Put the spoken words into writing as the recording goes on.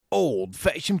Old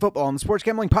Fashioned Football on the Sports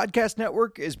Gambling Podcast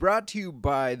Network is brought to you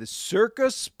by the Circa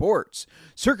Sports.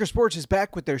 Circa Sports is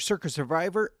back with their Circa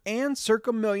Survivor and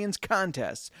Circa Millions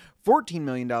contests. $14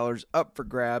 million up for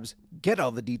grabs. Get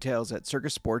all the details at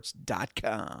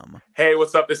circasports.com. Hey,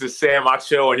 what's up? This is Sam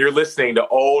Acho, and you're listening to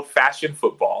Old Fashioned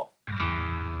Football.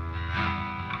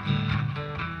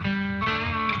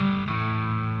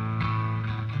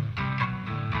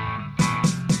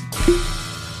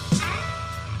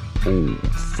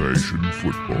 Old-fashioned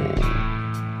football.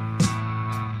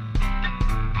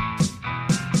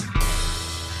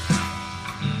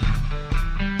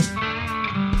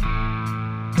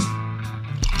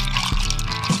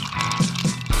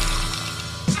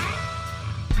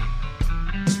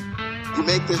 You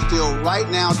make this deal right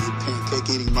now, you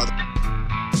pancake-eating mother.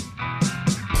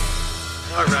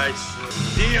 All right,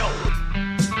 deal.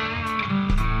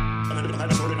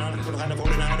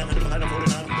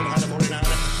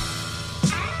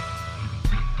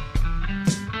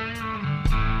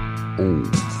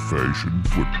 Old-fashioned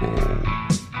football.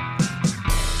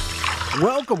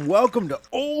 Welcome to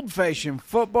Old Fashioned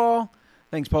Football.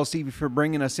 Thanks, Paul Stevie, for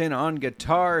bringing us in on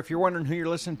guitar. If you're wondering who you're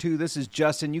listening to, this is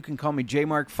Justin. You can call me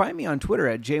J-Mark. Find me on Twitter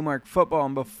at JMarkFootball.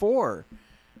 And before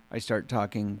I start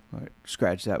talking,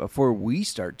 before we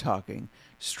start talking,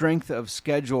 strength of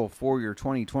schedule for your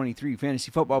 2023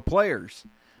 fantasy football players,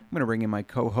 I'm going to bring in my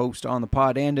co-host on the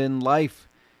pod and in life.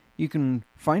 You can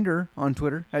find her on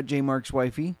Twitter at JMark's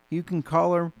Wifey. You can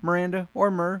call her Miranda or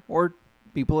Mur, or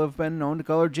people have been known to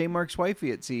call her JMark's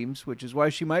Wifey, it seems, which is why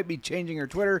she might be changing her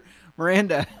Twitter.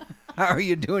 Miranda, how are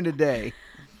you doing today?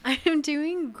 I'm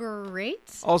doing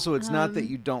great. Also, it's not that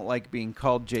you don't like being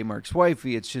called JMark's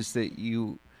Wifey. It's just that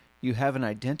you have an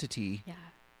identity. Yeah.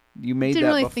 You made that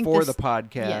really before the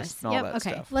podcast and all that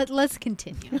stuff. Let's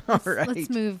continue. Let's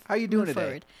move. How are you doing today?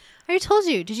 Forward. I already told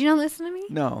you. Did you not listen to me?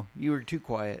 No, you were too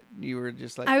quiet. You were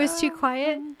just like, I was too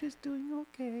quiet. I'm just doing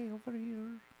okay over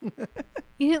here.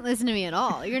 You didn't listen to me at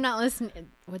all. You're not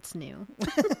listening. What's new?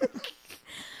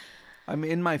 I'm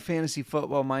in my fantasy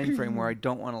football mind frame where I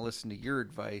don't want to listen to your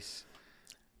advice.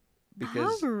 How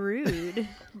rude.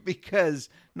 because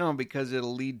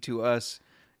it'll lead to us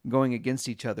going against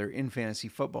each other in fantasy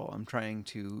football. I'm trying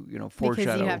to, foreshadow.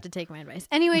 Because you have to take my advice.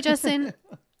 Anyway, Justin,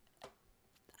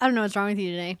 I don't know what's wrong with you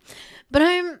today, but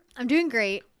I'm doing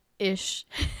great-ish.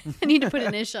 I need to put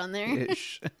an ish on there.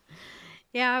 Ish.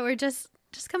 Yeah, we're just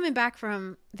coming back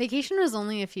from vacation. Was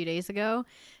only a few days ago.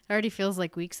 It already feels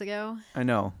like weeks ago. I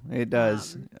know it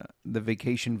does. The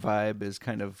vacation vibe is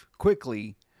kind of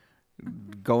quickly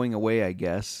going away, I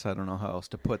guess. I don't know how else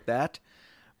to put that.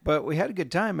 But we had a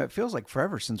good time. It feels like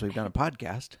forever since we've done a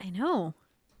podcast. I know.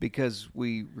 Because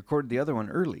we recorded the other one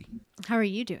early. How are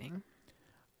you doing?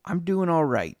 I'm doing all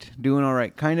right.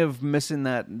 Kind of missing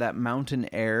that mountain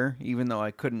air, even though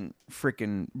I couldn't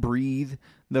freaking breathe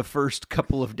the first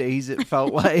couple of days, it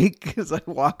felt like. Because I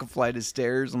walk a flight of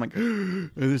stairs. I'm like,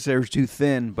 this air's too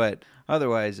thin. But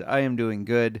otherwise, I am doing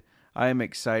good. I am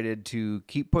excited to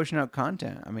keep pushing out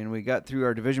content. I mean, we got through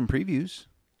our division previews.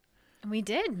 We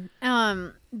did.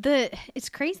 It's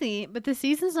crazy, but the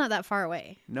season's not that far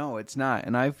away. No, it's not.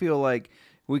 And I feel like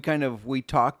we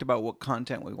talked about what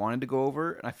content we wanted to go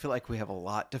over, and I feel like we have a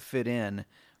lot to fit in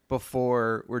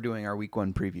before we're doing our week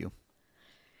 1 preview.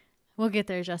 We'll get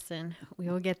there, Justin. We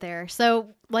will get there. So,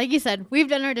 like you said, we've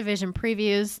done our division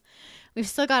previews. We've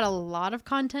still got a lot of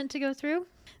content to go through.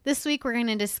 This week, we're going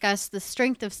to discuss the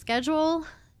strength of schedule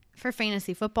for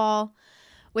fantasy football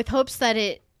with hopes that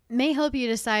it may help you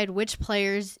decide which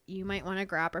players you might want to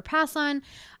grab or pass on.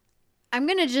 I'm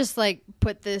going to just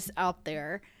put this out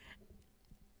there.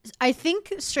 I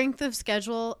think strength of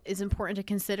schedule is important to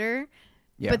consider,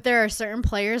 but there are certain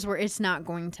players where it's not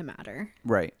going to matter.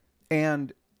 Right.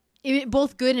 And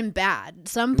both good and bad.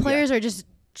 Some players are just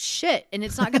shit, and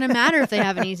it's not going to matter if they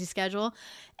have an easy schedule.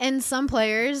 And some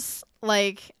players,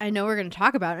 I know we're going to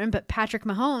talk about him, but Patrick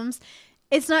Mahomes,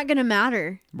 it's not going to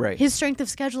matter. Right. His strength of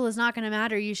schedule is not going to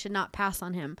matter. You should not pass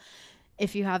on him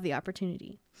if you have the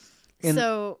opportunity.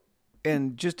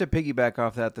 And just to piggyback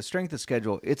off that, the strength of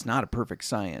schedule, it's not a perfect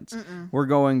science. We're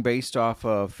going based off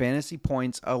of fantasy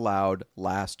points allowed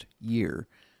last year.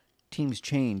 Teams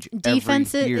change every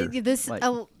year.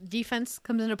 Defense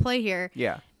comes into play here.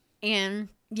 Yeah. And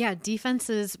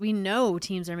defenses, we know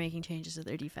teams are making changes to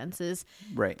their defenses.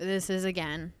 Right. But this is,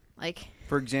 again,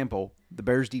 for example, the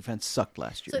Bears defense sucked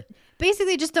last year. So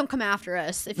basically, just don't come after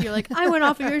us if you're like, I went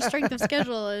off of your strength of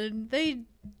schedule and they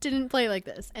didn't play like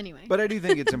this. Anyway. But I do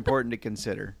think it's important to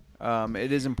consider.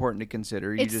 It is important to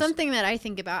consider. It's something that I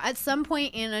think about at some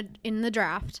point in the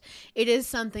draft. It is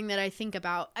something that I think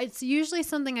about. It's usually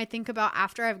something I think about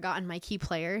after I've gotten my key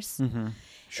players. Mm-hmm.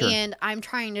 Sure. And I'm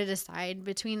trying to decide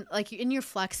between, like, in your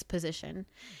flex position,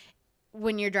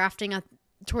 when you're drafting up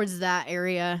towards that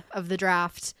area of the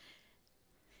draft,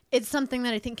 it's something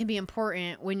that I think can be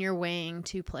important when you're weighing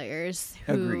two players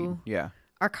who Agreed. Yeah.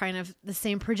 are kind of the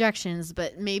same projections,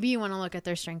 but maybe you want to look at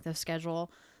their strength of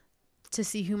schedule to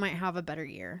see who might have a better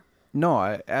year. No,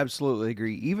 I absolutely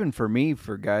agree. Even for me,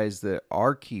 for guys that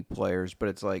are key players, but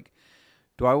it's like,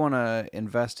 do I want to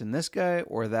invest in this guy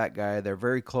or that guy? They're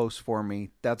very close for me.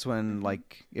 That's when,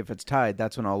 like, if it's tied,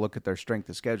 that's when I'll look at their strength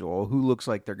of schedule. Who looks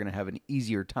like they're going to have an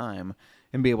easier time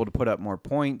and be able to put up more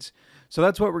points. So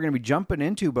that's what we're going to be jumping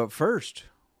into. But first,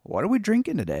 what are we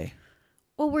drinking today?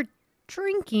 Well, we're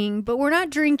drinking, but we're not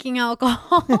drinking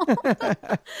alcohol,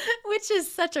 which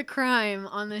is such a crime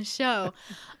on this show.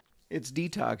 It's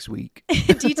detox week.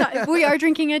 We are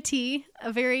drinking a tea,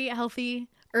 a very healthy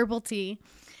herbal tea.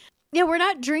 Yeah, we're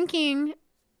not drinking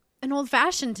an old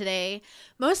fashioned today,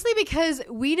 mostly because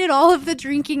we did all of the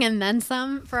drinking and then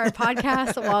some for our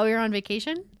podcast while we were on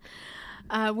vacation.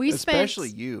 Especially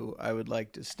you, I would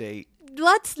like to state.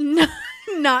 Let's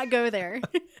not go there.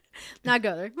 Not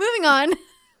go there. Moving on.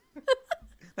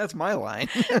 That's my line.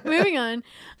 Moving on.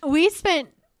 We spent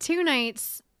 2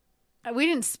 nights. We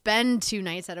didn't spend 2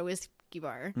 nights at a whiskey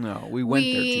bar. No, we went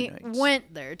there 2 nights.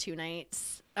 Went there 2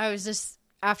 nights. I was just,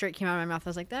 after it came out of my mouth, I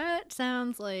was like, that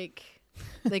sounds like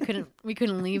we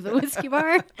couldn't leave the whiskey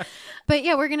bar. But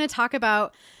yeah, we're going to talk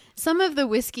about some of the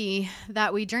whiskey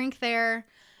that we drank there.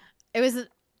 It was an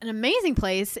amazing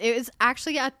place. It was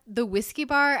actually at the whiskey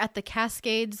bar at the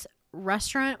Cascades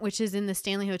restaurant, which is in the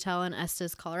Stanley Hotel in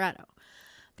Estes, Colorado,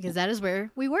 because that is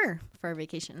where we were for our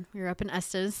vacation. We were up in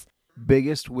Estes.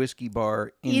 Biggest whiskey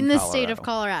bar in the Colorado. State of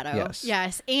Colorado.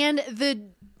 Yes. And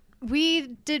we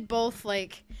did both,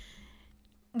 like,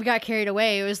 we got carried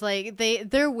away. It was like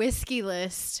their whiskey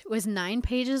list was 9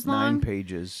 pages long. 9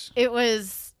 pages. It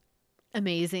was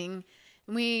amazing.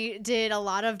 We did a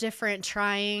lot of different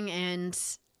trying, and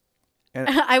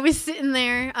I was sitting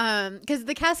there because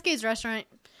the Cascades restaurant,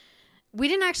 we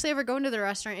didn't actually ever go into the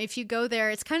restaurant. If you go there,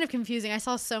 it's kind of confusing. I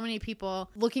saw so many people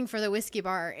looking for the whiskey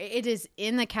bar. It is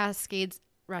in the Cascades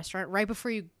restaurant. Right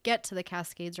before you get to the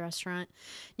Cascades restaurant,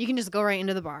 you can just go right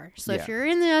into the bar. So if you're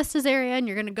in the Estes area and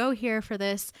you're going to go here for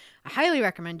this, I highly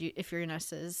recommend you, if you're in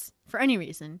Estes for any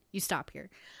reason, you stop here.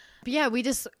 But yeah, we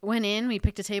just went in, we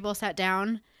picked a table, sat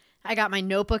down. I got my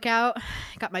notebook out,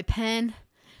 got my pen,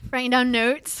 writing down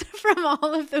notes from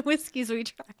all of the whiskeys we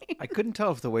tried. I couldn't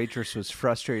tell if the waitress was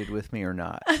frustrated with me or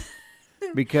not.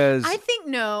 Because I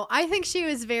think she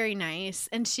was very nice,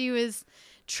 and she was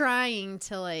trying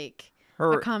to, like,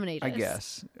 accommodate us. I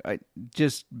guess.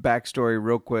 Just backstory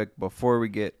real quick before we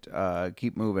get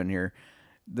keep moving here.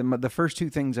 The first 2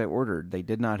 things I ordered, they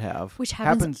did not have. Which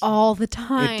happens all the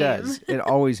time. It does. It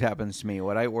always happens to me.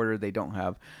 What I ordered, they don't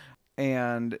have.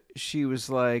 And she was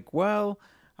like, well,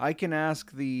 I can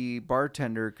ask the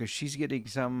bartender because she's getting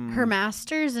her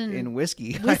master's in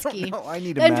whiskey. I don't know. I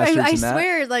need a master's in that. I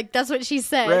swear, like, that's what she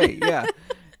said. Right, yeah.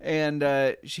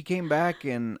 And she came back,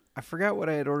 and I forgot what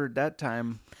I had ordered that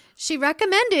time. She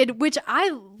recommended, which I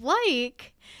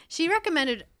like, she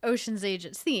recommended Ocean's Age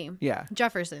at Sea. Yeah.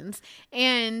 Jefferson's.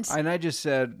 And I just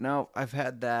said, no, I've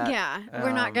had that. Yeah,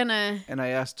 we're not going to. And I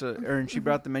asked her, and she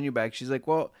brought the menu back. She's like,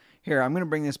 well, here, I'm going to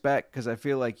bring this back because I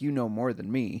feel like you know more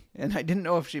than me. And I didn't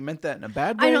know if she meant that in a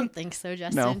bad way. I don't think so,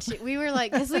 Justin. No. We were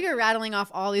like, because we were rattling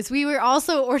off all these. We were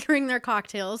also ordering their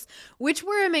cocktails, which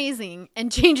were amazing,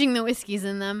 and changing the whiskeys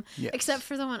in them, except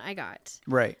for the one I got.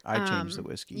 Right. I changed the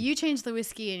whiskey. You changed the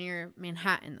whiskey in your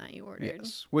Manhattan that you ordered.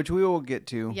 Yes. Which we will get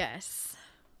to. Yes.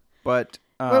 But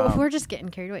we're just getting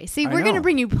carried away. See, we're going to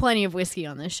bring you plenty of whiskey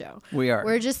on this show. We are.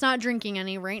 We're just not drinking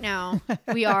any right now.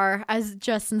 We are, as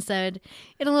Justin said,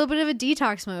 in a little bit of a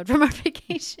detox mode from our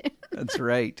vacation. That's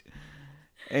right.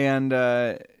 And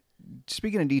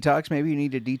speaking of detox, maybe you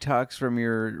need to detox from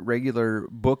your regular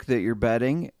book that you're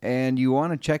betting, and you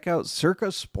want to check out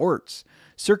Circa Sports.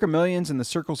 Circa Millions and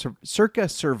the Circa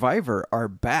Survivor are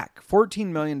back. $14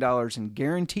 million in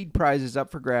guaranteed prizes up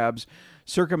for grabs.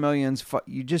 Circa Millions,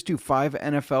 you just do 5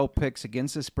 NFL picks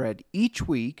against the spread each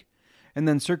week. And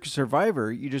then Circa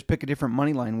Survivor, you just pick a different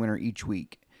money line winner each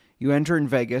week. You enter in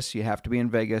Vegas. You have to be in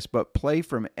Vegas, but play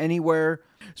from anywhere.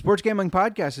 Sports Gambling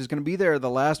Podcast is going to be there the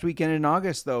last weekend in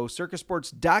August, though.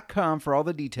 Circasports.com for all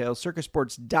the details.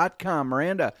 Circasports.com.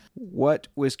 Miranda, what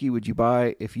whiskey would you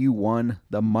buy if you won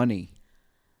the money?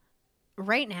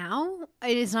 Right now,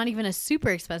 it is not even a super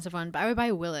expensive one, but I would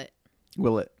buy Willet.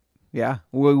 Willet. Yeah.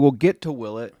 We'll get to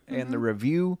Will It and the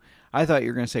review. I thought you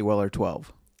were going to say Will or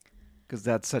 12 because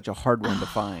that's such a hard one to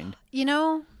find. You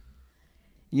know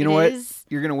what? is.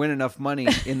 You're going to win enough money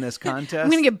in this contest. I'm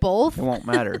going to get both. It won't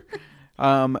matter.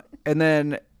 And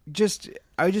then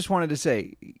I just wanted to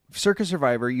say, Circus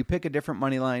Survivor, you pick a different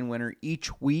money line winner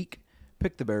each week.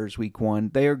 Pick the Bears week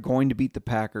 1. They are going to beat the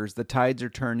Packers. The tides are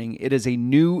turning. It is a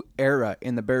new era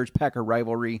in the Bears-Packer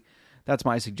rivalry. That's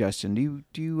my suggestion. Do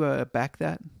you back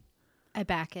that? I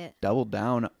back it. Double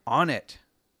down on it.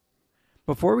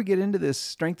 Before we get into this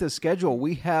strength of schedule,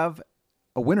 we have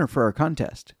a winner for our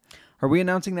contest. Are we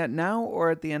announcing that now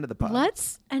or at the end of the pod?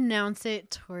 Let's announce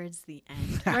it towards the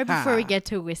end. Right before we get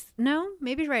to whiskey. No,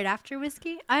 maybe right after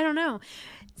whiskey. I don't know.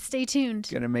 Stay tuned.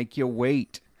 Gonna make you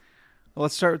wait. Well,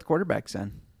 let's start with quarterbacks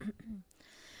then.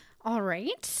 All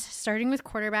right. Starting with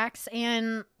quarterbacks.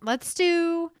 And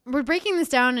we're breaking this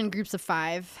down in groups of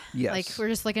 5. Yes. Like we're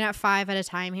just looking at 5 at a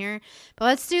time here. But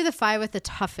let's do the 5 with the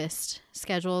toughest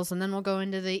schedules. And then we'll go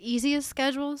into the easiest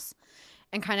schedules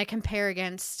and kind of compare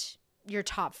against your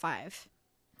top 5.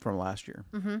 From last year.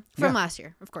 Mm-hmm. From last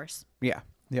year, of course. Yeah.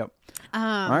 Yep.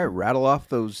 All right. Rattle off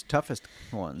those toughest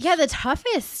ones. Yeah, the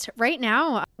toughest right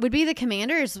now would be the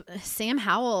Commanders. Sam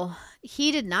Howell.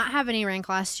 He did not have any rank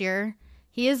last year.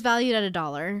 He is valued at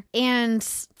 $1. And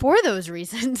for those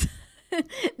reasons,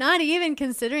 not even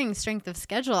considering strength of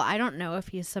schedule, I don't know if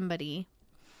he's somebody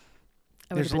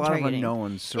I would There's have a been lot targeting. of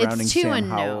unknowns surrounding It's too Sam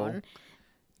unknown. Howell.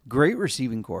 Great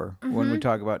receiving core when we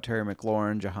talk about Terry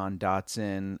McLaurin, Jahan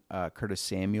Dotson, Curtis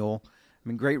Samuel. I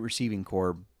mean, great receiving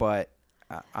core, but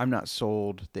I'm not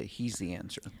sold that he's the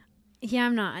answer. Yeah,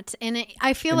 I'm not. And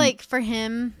I feel like for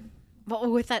him,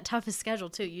 well, with that toughest schedule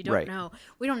too, you don't Right. know.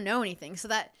 We don't know anything. So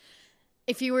that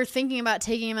if you were thinking about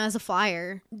taking him as a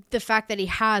flyer, the fact that he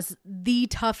has the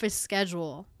toughest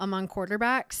schedule among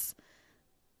quarterbacks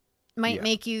might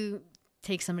make you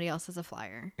take somebody else as a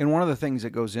flyer. And one of the things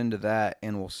that goes into that,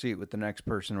 and we'll see it with the next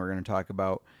person we're going to talk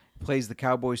about, plays the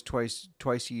Cowboys twice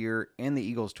a year and the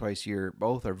Eagles twice a year.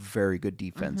 Both are very good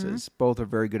defenses. Both are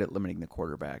very good at limiting the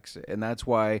quarterbacks. And that's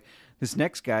why this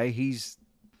next guy, he's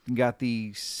got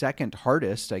the second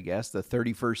hardest, I guess, the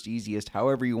 31st easiest,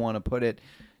 however you want to put it,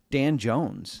 Dan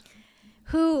Jones.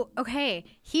 Who, okay,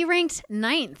 he ranked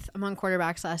 9th among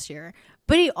quarterbacks last year,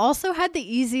 but he also had the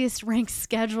easiest ranked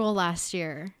schedule last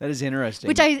year. That is interesting.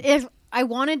 Which I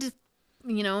wanted to,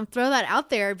 throw that out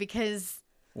there because...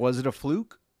 Was it a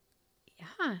fluke?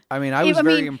 Yeah. I mean, I was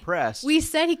very impressed. We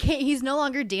said he's no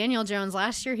longer Daniel Jones.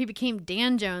 Last year he became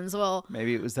Dan Jones. Well,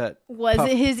 maybe it was that.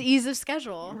 It his ease of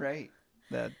schedule? Right.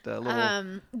 That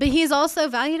little. But he's also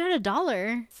valued at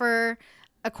 $1 for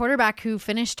a quarterback who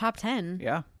finished top 10.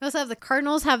 Yeah. We also have the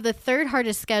Cardinals have the 3rd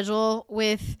hardest schedule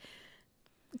with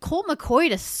Colt McCoy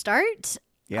to start.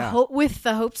 Yeah. With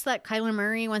the hopes that Kyler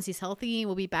Murray, once he's healthy,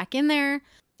 will be back in there.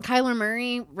 Kyler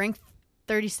Murray ranked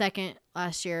 32nd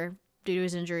last year due to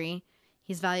his injury.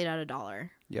 He's valued at $1.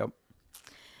 Yep.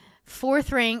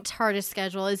 4th ranked hardest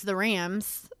schedule is the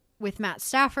Rams with Matt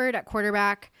Stafford at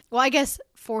quarterback. Well, I guess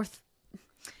 4th.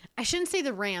 I shouldn't say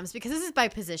the Rams because this is by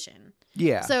position.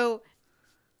 Yeah. So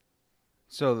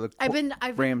I've been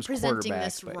Rams presenting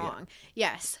this wrong.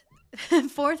 Yeah. Yes.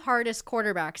 4th hardest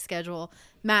quarterback schedule,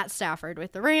 Matt Stafford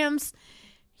with the Rams.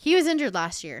 He was injured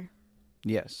last year.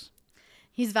 Yes.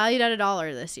 He's valued at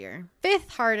 $1 this year.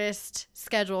 5th hardest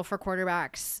schedule for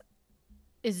quarterbacks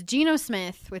is Geno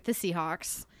Smith with the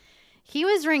Seahawks. He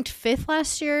was ranked 5th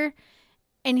last year,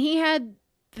 and he had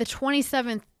the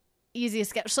 27th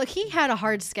easiest schedule. So he had a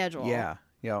hard schedule. Yeah.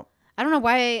 Yep. I don't know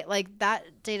why that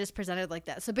data is presented like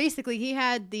that. So basically, he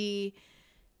had the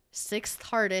 6th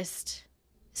hardest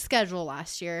schedule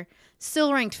last year,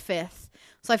 still ranked 5th.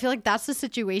 So I feel like that's the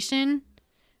situation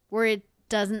where it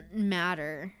doesn't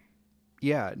matter.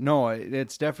 Yeah, no,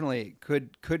 it's definitely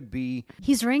could be.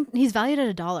 He's valued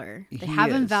at $1. They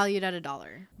have him valued at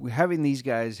 $1. Having these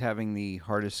guys having the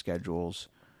hardest schedules,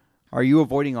 are you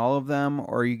avoiding all of them,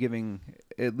 or are you giving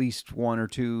at least one or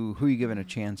two? Who are you giving a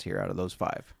chance here out of those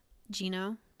 5?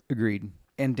 Geno. Agreed.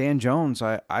 And Dan Jones,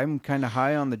 I'm kind of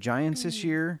high on the Giants this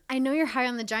year. I know you're high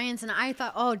on the Giants, and I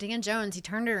thought, Dan Jones, he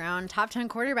turned it around, top 10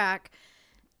 quarterback.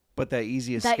 But that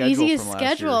easiest schedule from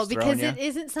last year is because throwing it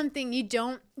isn't something you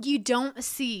don't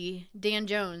see Dan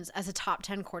Jones as a top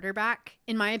 10 quarterback,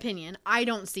 in my opinion. I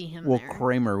don't see him there. Well,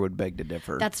 Kramer would beg to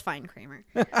differ. That's fine, Kramer.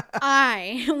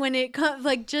 When it comes,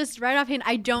 just right offhand,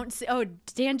 I don't see,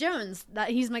 Dan Jones,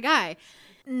 he's my guy.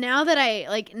 Now that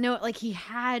I know, he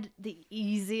had the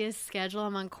easiest schedule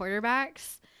among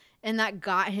quarterbacks, and that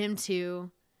got him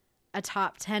to a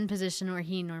top 10 position where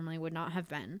he normally would not have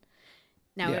been.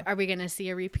 Now, Yeah. are we going to see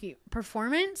a repeat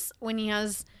performance when he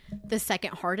has the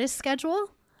second hardest schedule?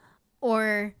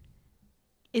 Or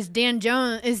is Daniel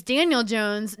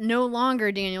Jones no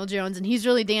longer Daniel Jones, and he's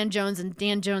really Dan Jones, and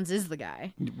Dan Jones is the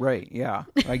guy? Right, yeah.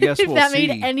 I guess If we'll that see.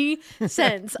 made any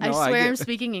sense. No, I I swear get- I'm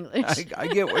speaking English. I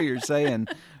get what you're saying.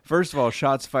 First of all,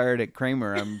 shots fired at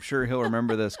Kramer. I'm sure he'll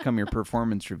remember this come your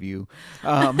performance review.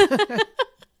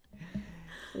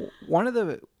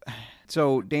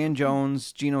 So Dan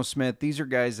Jones, Geno Smith, these are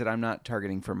guys that I'm not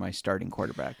targeting for my starting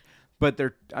quarterback, but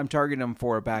I'm targeting them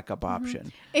for a backup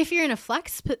option. If you're in a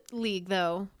flex league,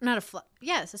 though, not a flex.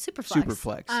 Yes, a super flex. Super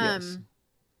flex, yes.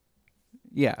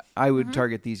 Yeah, I would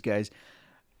target these guys.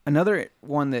 Another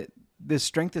one that this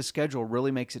strength of schedule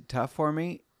really makes it tough for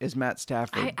me is Matt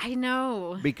Stafford. I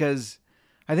know. Because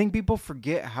I think people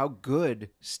forget how good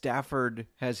Stafford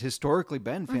has historically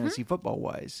been fantasy football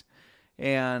wise.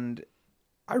 And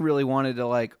I really wanted to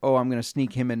I'm going to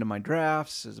sneak him into my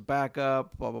drafts as a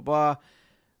backup, blah, blah, blah.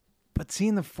 But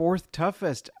seeing the fourth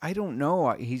toughest, I don't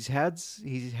know. He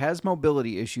has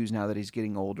mobility issues now that he's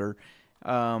getting older.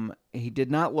 He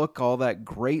did not look all that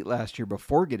great last year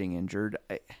before getting injured.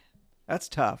 That's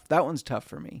tough. That one's tough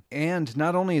for me. And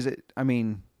not only is it,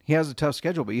 he has a tough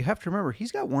schedule, but you have to remember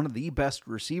he's got one of the best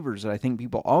receivers that I think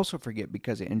people also forget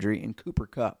because of injury in Cooper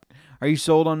Kupp. Are you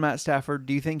sold on Matt Stafford?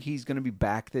 Do you think he's going to be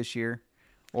back this year?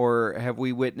 Or have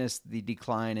we witnessed the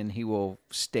decline and he will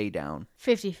stay down?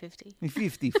 50-50.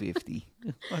 50-50.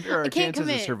 What are our can't chances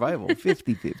commit. of survival?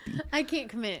 50-50. I can't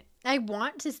commit. I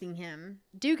want to see him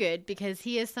do good because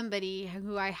he is somebody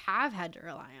who I have had to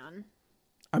rely on.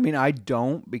 I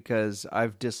don't because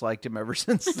I've disliked him ever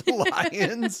since the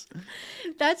Lions.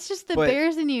 That's just the But-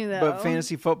 Bears in you, though. But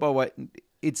fantasy football,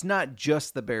 it's not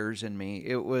just the Bears in me.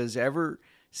 It was ever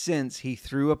since he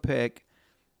threw a pick,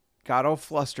 got all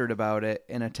flustered about it,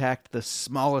 and attacked the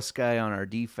smallest guy on our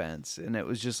defense. And it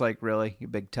was just really, you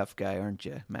big tough guy, aren't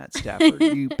you, Matt Stafford?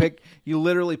 You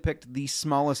literally picked the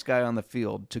smallest guy on the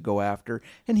field to go after,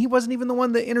 and he wasn't even the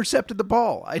one that intercepted the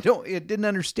ball. I didn't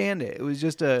understand it. It was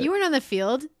just You weren't on the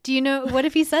field. Do you know what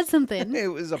if he said something? it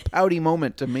was a pouty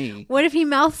moment to me. What if he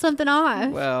mouthed something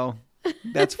off? Well,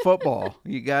 that's football.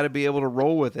 You got to be able to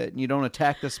roll with it, and you don't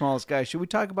attack the smallest guy. Should we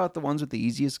talk about the ones with the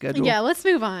easiest schedule? Yeah, let's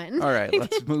move on. All right,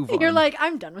 let's move on. You're like,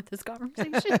 I'm done with this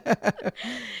conversation.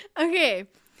 Okay.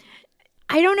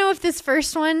 I don't know if this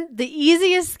first one, the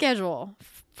easiest schedule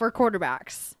for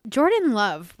quarterbacks. Jordan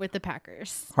Love with the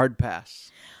Packers. Hard pass.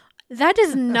 That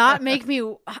does not make me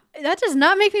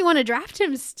want to draft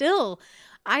him still.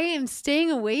 I am staying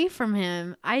away from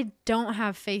him. I don't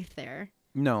have faith there.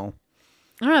 No.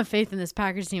 I don't have faith in this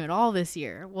Packers team at all this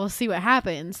year. We'll see what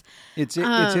happens. It's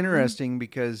interesting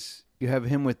because you have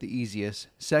him with the easiest.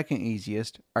 Second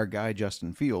easiest, our guy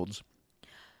Justin Fields.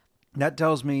 That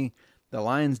tells me the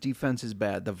Lions defense is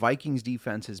bad. The Vikings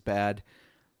defense is bad.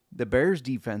 The Bears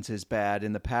defense is bad.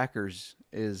 And the Packers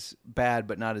is bad,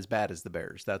 but not as bad as the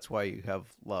Bears. That's why you have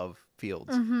Love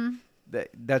Fields.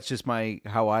 That's just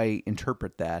how I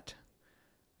interpret that.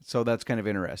 So that's kind of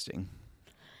interesting.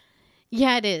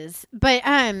 Yeah, it is. But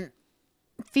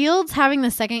Fields having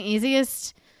the second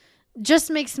easiest just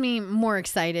makes me more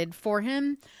excited for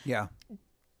him Yeah.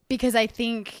 because I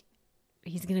think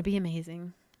he's going to be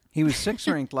amazing. He was 6th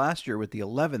ranked last year with the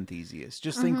 11th easiest.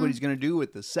 Just think what he's going to do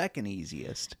with the second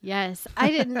easiest. Yes. I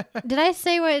didn't. Did I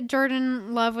say what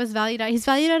Jordan Love was valued at? He's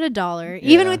valued at $1,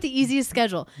 even Yeah. with the easiest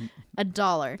schedule.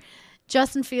 $1.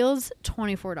 Justin Fields,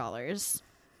 $24.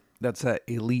 That's that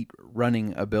elite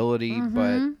running ability,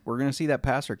 but we're going to see that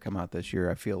passer come out this year,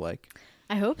 I feel like.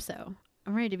 I hope so.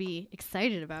 I'm ready to be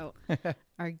excited about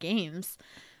our games.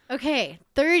 Okay,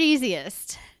 third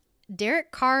easiest.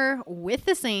 Derek Carr with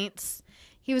the Saints.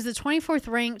 He was the 24th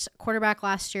ranked quarterback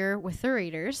last year with the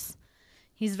Raiders.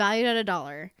 He's valued at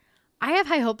 $1. I have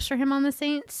high hopes for him on the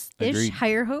Saints-ish, Agreed.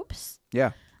 higher hopes.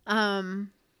 Yeah.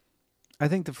 I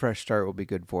think the fresh start will be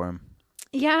good for him.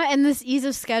 Yeah, and this ease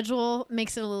of schedule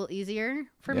makes it a little easier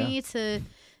for me to...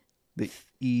 The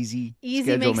easy makes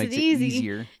schedule makes it it easy.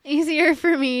 easier. Easier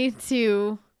for me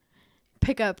to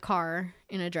pick up Carr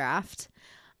in a draft.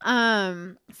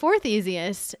 Fourth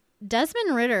easiest,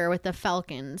 Desmond Ridder with the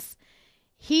Falcons.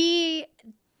 He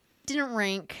didn't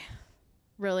rank,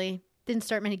 really. Didn't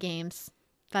start many games.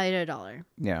 Valued at $1.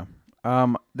 Yeah.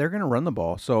 They're going to run the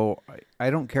ball, so I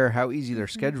don't care how easy their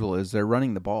schedule is. They're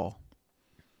running the ball.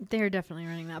 They're definitely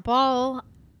running that ball.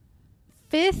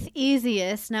 Fifth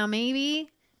easiest. Now, maybe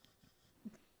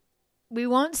we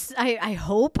won't. I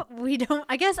hope we don't.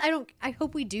 I guess I don't. I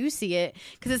hope we do see it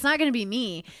because it's not going to be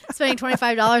me spending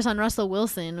 $25 on Russell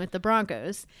Wilson with the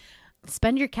Broncos.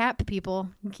 Spend your cap, people.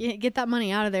 Get that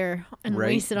money out of there and Right.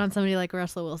 waste it on somebody like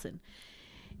Russell Wilson.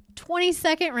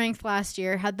 22nd ranked last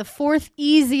year, had the 4th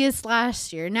easiest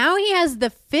last year. Now he has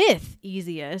the 5th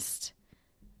easiest.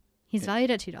 He's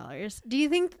valued at $2. Do you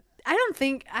think? I don't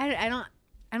think. I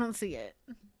don't see it.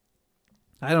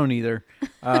 I don't either.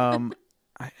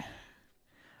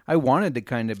 I wanted to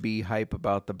kind of be hype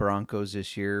about the Broncos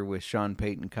this year with Sean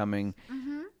Payton coming,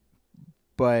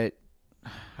 but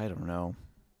I don't know.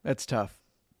 That's tough.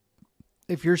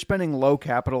 If you're spending low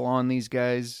capital on these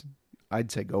guys,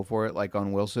 I'd say go for it. Like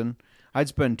on Wilson, I'd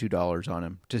spend $2 on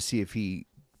him to see if he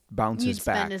bounces You'd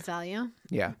back. spend his value.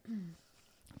 Yeah,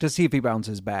 to see if he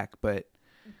bounces back, but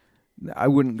I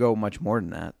wouldn't go much more than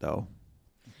that, though.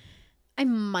 I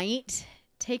might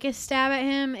take a stab at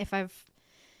him if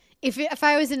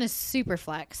I was in a super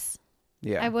flex.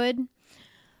 Yeah, I would.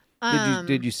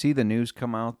 Did you see the news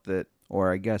come out that,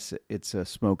 or I guess it's a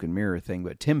smoke and mirror thing,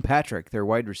 but Tim Patrick, their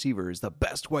wide receiver, is the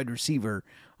best wide receiver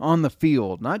on the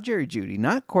field. Not Jerry Jeudy,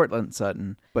 not Cortland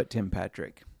Sutton, but Tim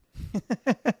Patrick.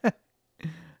 I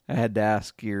had to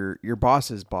ask your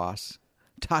boss's boss,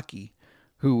 Taki,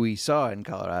 who we saw in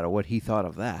Colorado, what he thought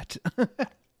of that.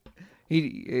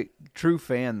 True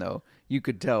fan though, you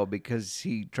could tell because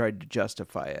he tried to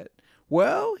justify it.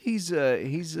 Well, he's a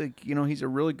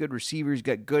really good receiver. He's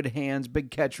got good hands, big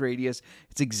catch radius.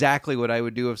 It's exactly what I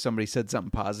would do if somebody said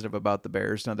something positive about the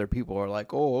Bears and other people are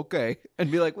like, "Oh, okay," and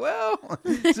be like, "Well,"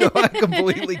 so I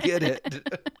completely get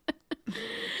it.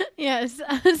 Yes.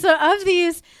 So of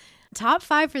these top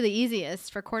 5 for the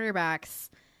easiest for quarterbacks,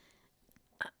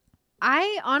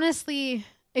 I honestly,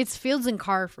 it's Fields and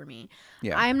Carr for me.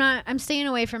 Yeah. I'm staying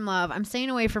away from Love. I'm staying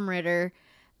away from Ritter.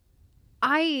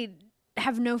 I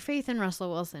have no faith in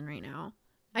Russell Wilson right now.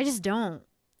 I just don't.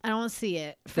 I don't see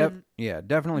it.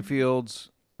 Definitely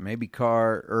Fields, maybe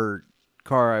Carr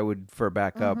I would for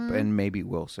backup, and maybe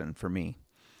Wilson for me.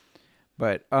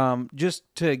 But just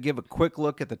to give a quick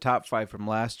look at the top 5 from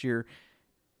last year,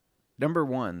 the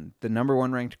number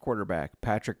one ranked quarterback,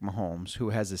 Patrick Mahomes,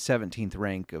 who has a 17th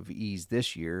rank of ease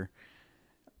this year.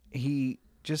 He,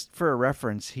 just for a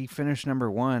reference, he finished number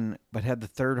 1, but had the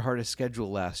 3rd hardest schedule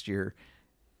last year.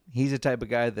 He's the type of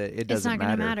guy that it doesn't matter. It's not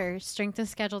going to matter. Strength of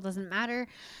schedule doesn't matter.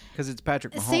 Because it's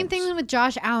Patrick Mahomes. Same thing with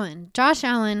Josh Allen. Josh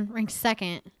Allen ranked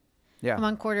 2nd Yeah.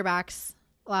 among quarterbacks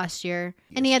last year.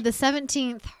 Yes. And he had the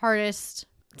 17th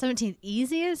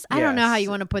easiest? I don't know how you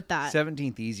want to put that.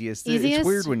 17th easiest. It's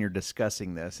weird when you're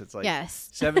discussing this. It's like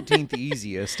 17th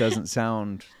easiest doesn't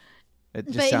sound... It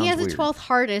just sounds he has weird. the 12th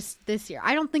hardest this year.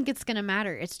 I don't think it's going to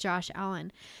matter. It's Josh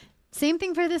Allen. Same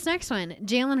thing for this next one.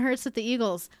 Jalen Hurts with the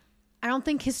Eagles. I don't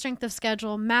think his strength of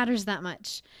schedule matters that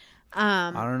much.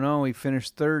 I don't know. He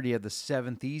finished 3rd. He had the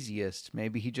 7th easiest.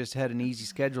 Maybe he just had an easy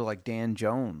schedule like Dan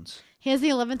Jones. He has the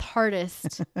 11th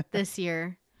hardest this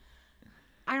year.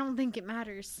 I don't think it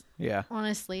matters. Yeah.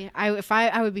 Honestly, I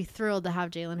would be thrilled to have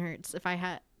Jalen Hurts if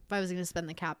I was going to spend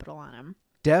the capital on him.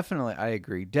 Definitely, I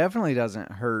agree. Definitely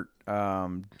doesn't hurt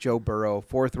Joe Burrow,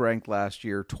 4th ranked last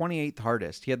year, 28th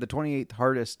hardest. He had the 28th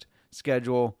hardest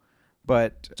schedule,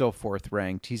 but still 4th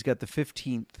ranked. He's got the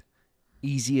 15th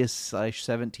easiest /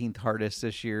 17th hardest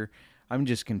this year. I'm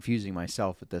just confusing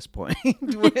myself at this point.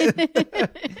 And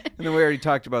then we already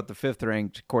talked about the 5th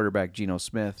ranked quarterback, Geno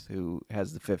Smith, who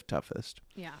has the 5th toughest.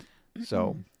 Yeah.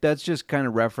 So that's just kind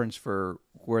of reference for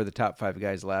where the top 5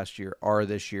 guys last year are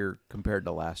this year compared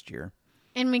to last year.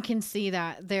 And we can see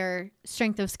that their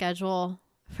strength of schedule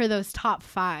for those top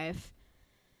 5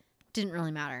 didn't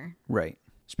really matter. Right.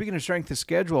 Speaking of strength of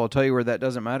schedule, I'll tell you where that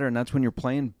doesn't matter, and that's when you're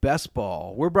playing Best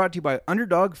Ball. We're brought to you by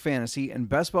Underdog Fantasy, and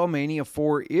Best Ball Mania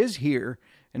 4 is here,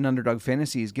 and Underdog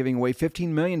Fantasy is giving away $15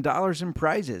 million in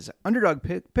prizes. Underdog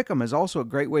Pick'em is also a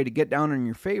great way to get down on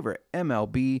your favorite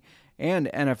MLB and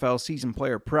NFL season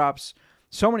player props.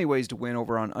 So many ways to win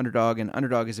over on Underdog, and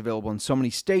Underdog is available in so many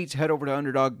states. Head over to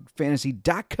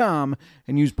UnderdogFantasy.com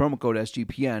and use promo code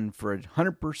SGPN for a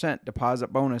 100%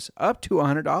 deposit bonus up to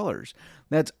 $100.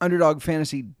 That's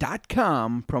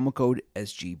UnderdogFantasy.com, promo code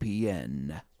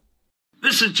SGPN.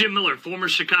 This is Jim Miller, former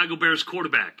Chicago Bears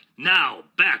quarterback. Now,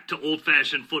 back to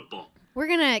old-fashioned football. We're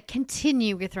going to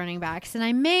continue with running backs, and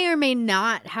I may or may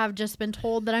not have just been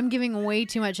told that I'm giving way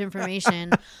too much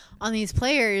information on these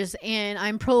players, and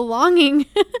I'm prolonging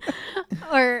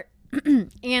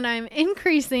and I'm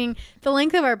increasing the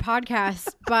length of our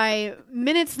podcast by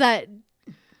minutes that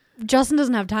Justin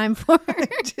doesn't have time for.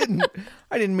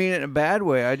 I didn't mean it in a bad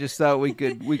way. I just thought we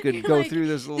could go through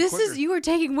this a little quicker. You are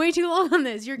taking way too long on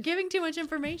this. You're giving too much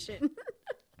information.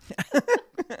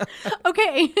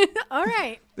 Okay. All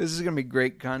right. This is going to be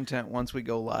great content once we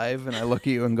go live, and I look at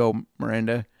you and go,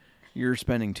 Miranda, you're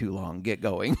spending too long. Get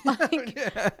going.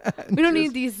 We don't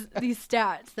need these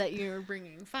stats that you're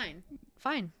bringing. Fine.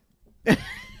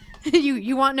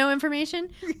 You want no information?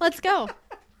 Let's go.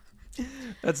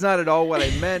 That's not at all what I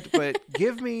meant, but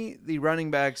give me the running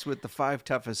backs with the 5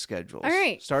 toughest schedules. All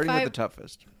right. Starting with the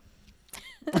toughest.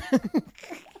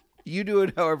 You do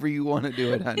it however you want to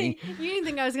do it, honey. You didn't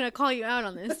think I was going to call you out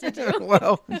on this, did you?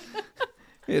 Well,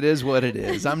 it is what it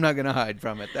is. I'm not going to hide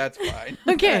from it. That's fine.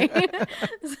 Okay.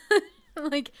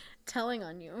 Like telling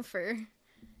on you for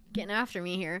getting after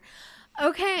me here.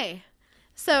 Okay.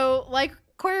 So, like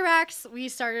quarterbacks, we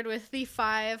started with the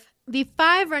five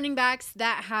running backs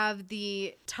that have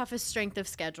the toughest strength of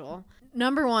schedule.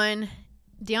 Number 1,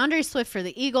 DeAndre Swift for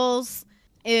the Eagles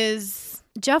is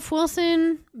Jeff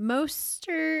Wilson,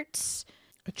 Mostert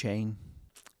A chain.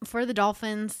 for the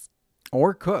Dolphins.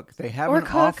 Or Cook. They have Or an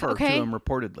Cook, offer okay. to him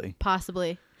reportedly.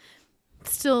 Possibly.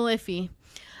 Still iffy.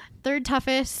 3rd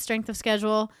toughest strength of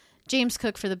schedule, James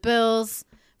Cook for the Bills.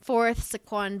 4th,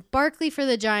 Saquon Barkley for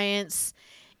the Giants.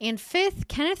 And 5th,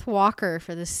 Kenneth Walker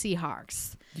for the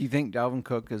Seahawks. Do you think Dalvin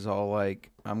Cook is all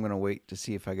like, I'm going to wait to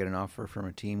see if I get an offer from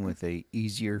a team with a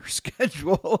easier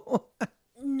schedule?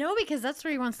 No, because that's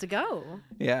where he wants to go.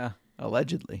 Yeah,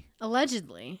 allegedly.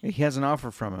 Allegedly. He has an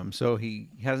offer from him, so he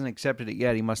hasn't accepted it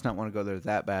yet. He must not want to go there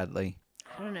that badly.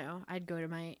 I don't know. I'd go to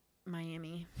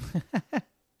Miami.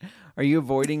 Are you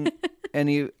avoiding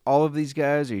all of these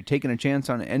guys? Are you taking a chance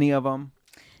on any of them?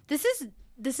 This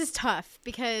is tough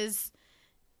because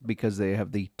They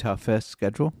have the toughest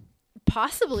schedule?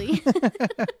 possibly.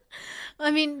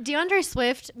 I mean, DeAndre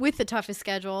Swift with the toughest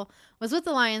schedule was with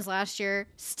the Lions last year.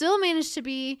 Still managed to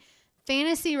be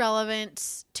fantasy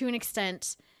relevant to an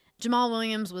extent. Jamal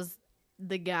Williams was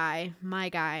my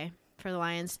guy for the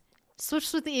Lions.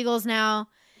 Swift's with the Eagles now.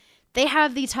 They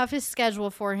have the toughest schedule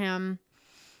for him.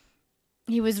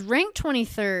 He was ranked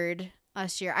 23rd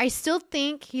last year. I still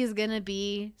think he's going to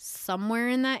be somewhere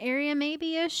in that area,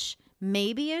 maybe-ish.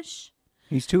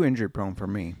 He's too injury prone for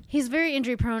me. He's very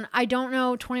injury prone. I don't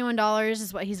know. $21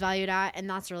 is what he's valued at, and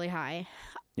that's really high.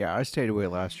 Yeah, I stayed away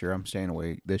last year. I'm staying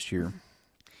away this year.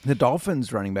 The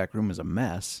Dolphins running back room is a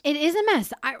mess. It is a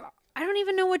mess. I don't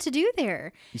even know what to do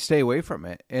there. You stay away from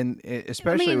it. And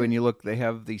especially when you look, they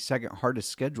have the second hardest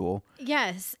schedule.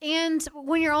 Yes. And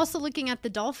when you're also looking at the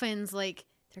Dolphins, like,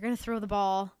 they're going to throw the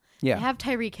ball. Yeah. They have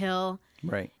Tyreek Hill.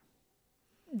 Right.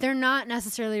 They're not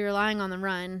necessarily relying on the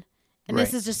run. And Right.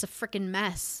 this is just a freaking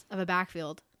mess of a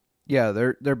backfield. Yeah,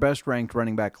 their best ranked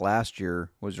running back last year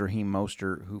was Raheem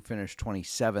Mostert, who finished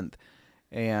 27th.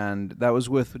 And that was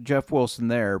with Jeff Wilson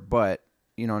there. But,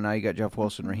 now you got Jeff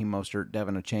Wilson, Raheem Mostert,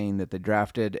 Devin Achane that they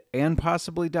drafted, and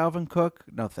possibly Dalvin Cook.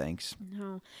 No thanks.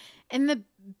 No. And the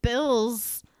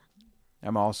Bills,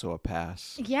 I'm also a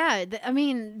pass. yeah, I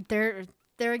mean, they're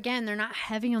not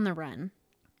heavy on the run.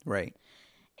 Right.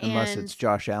 Unless And- it's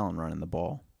Josh Allen running the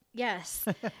ball. Yes.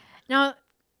 Now,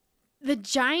 the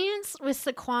Giants with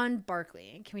Saquon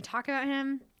Barkley. Can we talk about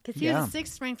him? Because he was the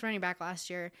 6th ranked running back last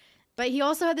year. But he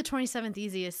also had the 27th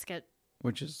easiest schedule.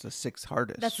 Which is the 6th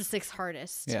hardest. That's the 6th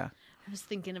hardest. Yeah. I was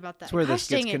thinking about that. That's where Gosh, this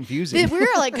gets dang it. confusing. We're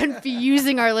like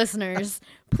confusing our listeners.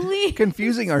 Please.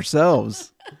 Confusing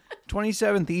ourselves.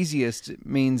 27th easiest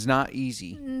means not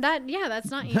easy.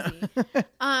 That's not easy.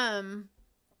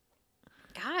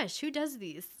 Gosh, who does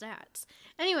these stats?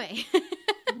 Anyway.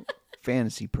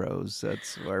 Fantasy Pros.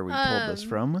 That's where we pulled this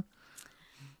from.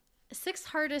 6th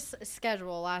hardest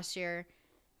schedule last year.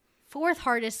 4th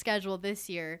hardest schedule this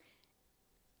year.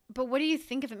 But what do you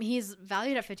think of him? He's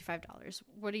valued at $55.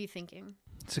 What are you thinking?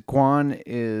 Saquon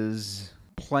is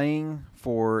playing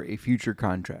for a future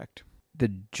contract. The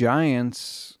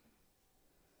Giants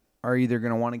are either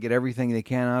going to want to get everything they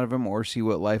can out of him or see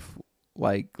what life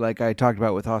like I talked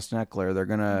about with Austin Eckler. They're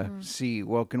going to see,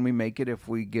 well, can we make it if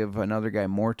we give another guy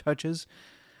more touches?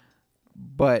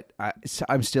 But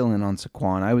I'm still in on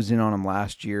Saquon. I was in on him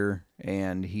last year,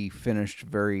 and he finished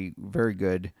very, very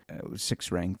good.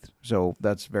 6th ranked, so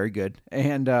that's very good.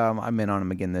 And I'm in on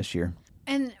him again this year.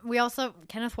 And we also,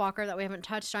 Kenneth Walker, that we haven't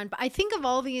touched on. But I think of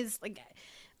all these, like,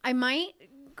 I might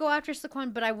go after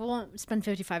Saquon, but I won't spend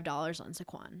 $55 on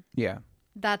Saquon. Yeah.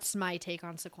 That's my take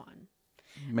on Saquon.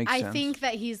 Makes sense. I think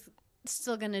that he's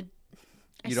still going to...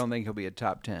 You don't think he'll be a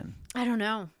top 10? I don't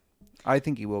know. I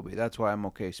think he will be. That's why I'm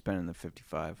okay spending the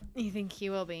 55. You think he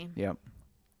will be? Yep.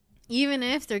 Even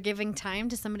if they're giving time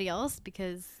to somebody else,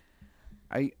 because...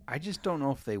 I just don't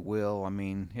know if they will. I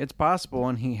mean, it's possible,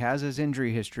 and he has his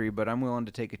injury history, but I'm willing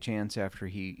to take a chance after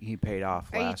he paid off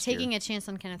Are you last year. taking a chance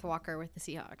on Kenneth Walker with the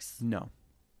Seahawks? No.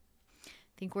 I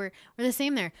think we're the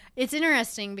same there. It's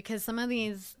interesting because some of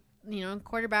these,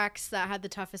 quarterbacks that had the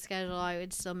toughest schedule, I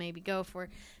would still maybe go for.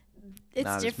 It's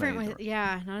Not as different many with for-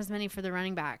 not as many for the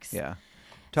running backs. Yeah.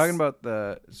 Talking about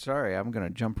sorry, I'm going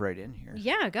to jump right in here.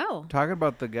 Yeah, go. Talking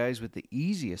about the guys with the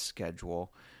easiest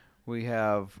schedule, we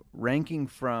have ranking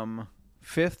from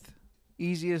 5th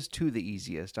easiest to the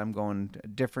easiest. I'm going a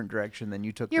different direction than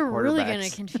you took. You're the quarterbacks. really going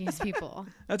to confuse people.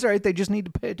 That's all right. They just need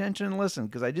to pay attention and listen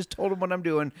because I just told them what I'm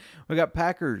doing. We got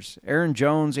Packers, Aaron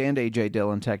Jones, and A.J.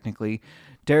 Dillon, technically.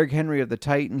 Derrick Henry of the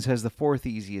Titans has the 4th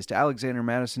easiest. Alexander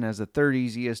Madison has the 3rd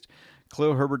easiest.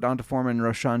 Khalil Herbert, Donta Foreman, and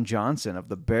Rashawn Johnson of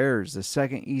the Bears, the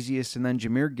 2nd easiest. And then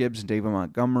Jahmyr Gibbs and David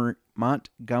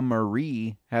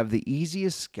Montgomery have the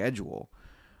easiest schedule.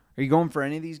 Are you going for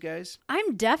any of these guys?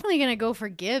 I'm definitely going to go for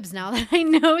Gibbs now that I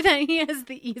know that he has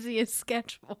the easiest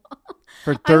schedule.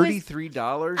 For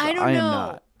 $33? I don't am know.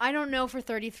 not. I don't know for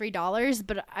 $33,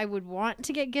 but I would want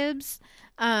to get Gibbs.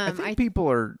 I think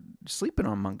people are sleeping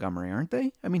on Montgomery, aren't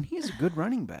they? I mean, he's a good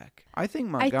running back. I think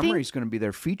Montgomery's going to be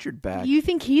their featured back. You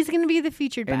think he's going to be the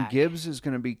featured back? And Gibbs is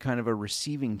going to be kind of a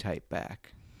receiving type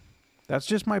back. That's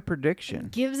just my prediction.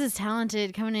 Gibbs is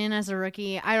talented coming in as a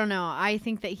rookie. I don't know. I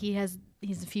think that he's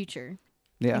the future.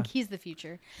 Yeah. I think he's the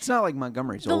future. It's not like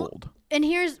Montgomery's old. And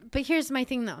here's my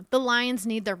thing though. The Lions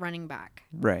need their running back.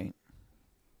 Right.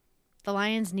 The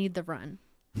Lions need the run.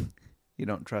 You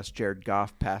don't trust Jared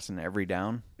Goff passing every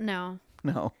down? No.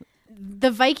 No.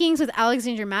 The Vikings with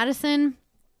Alexander Madison,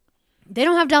 they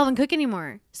don't have Dalvin Cook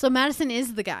anymore. So Madison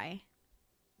is the guy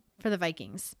for the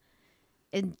Vikings.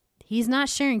 And he's not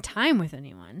sharing time with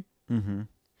anyone. Mm-hmm.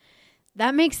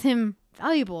 That makes him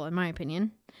valuable, in my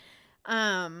opinion.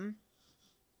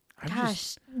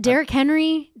 Derrick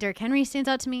Henry stands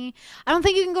out to me. I don't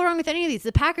think you can go wrong with any of these.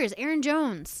 The Packers, Aaron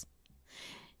Jones.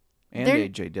 And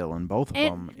A.J. Dillon, both of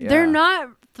them. Yeah. They're not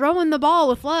throwing the ball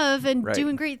with love and Right.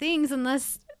 doing great things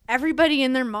unless everybody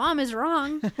and their mom is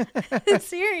wrong.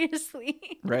 Seriously.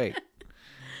 Right.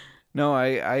 No, I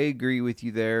agree with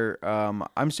you there.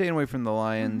 I'm staying away from the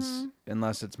Lions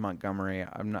unless it's Montgomery.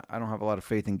 I don't have a lot of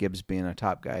faith in Gibbs being a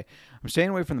top guy. I'm staying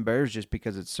away from the Bears just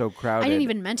because it's so crowded. I didn't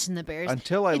even mention the Bears.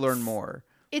 Until I learn more.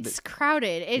 It's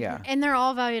crowded. And they're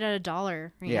all valued at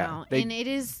 $1 right now. And it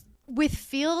is with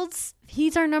Fields,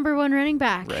 he's our number 1 running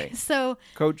back. Right. So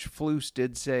Coach Flus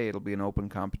did say it'll be an open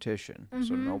competition.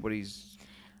 So nobody's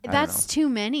that's too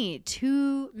many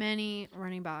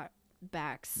running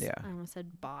backs. Yeah. I almost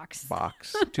said box.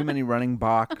 Too many running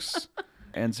box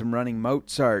and some running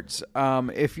Mozarts.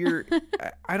 If you're,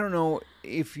 I don't know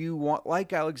if you want,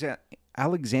 like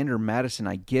Alexander Madison,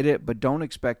 I get it, but don't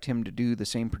expect him to do the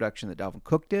same production that Dalvin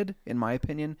Cook did, in my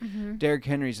opinion. Derrick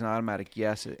Henry's an automatic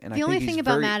yes. And The only thing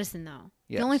about Madison, though,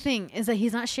 Yes. the only thing is that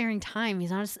he's not sharing time.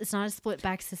 It's not a split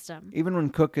back system. Even when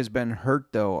Cook has been hurt,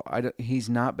 though, he's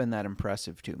not been that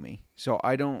impressive to me. So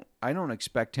I don't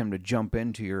expect him to jump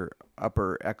into your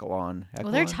upper echelon.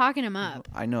 Well, they're talking him up.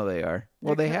 I know they are.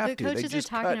 Well, they have to. They coaches just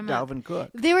are talking cut him up. Dalvin Cook.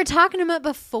 They were talking him up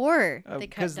before they cut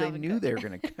Because they Dalvin knew Cook. they were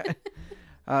going to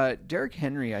cut. Derrick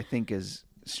Henry, I think, is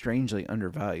strangely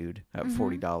undervalued at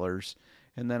 $40.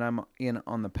 And then I'm in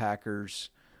on the Packers.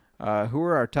 Who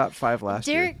were our top 5 last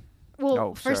year?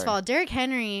 Well, first of all, Derrick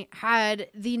Henry had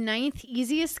the 9th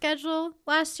easiest schedule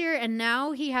last year, and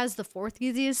now he has the 4th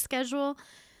easiest schedule,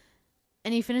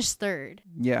 and he finished 3rd.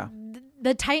 Yeah.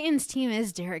 The Titans team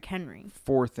is Derrick Henry.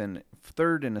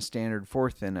 3rd in a standard,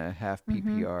 4th in a half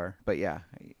PPR. But yeah,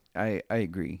 I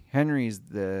agree. Henry's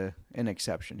an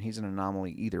exception. He's an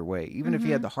anomaly either way. Even if he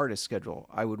had the hardest schedule,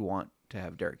 I would want to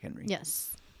have Derrick Henry.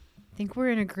 Yes. I think we're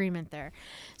in agreement there.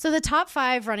 So the top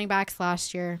 5 running backs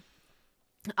last year: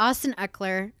 Austin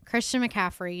Eckler, Christian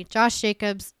McCaffrey, Josh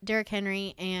Jacobs, Derrick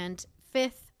Henry, and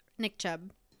 5th, Nick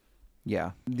Chubb.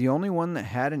 Yeah. The only one that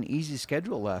had an easy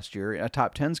schedule last year, a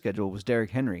top 10 schedule, was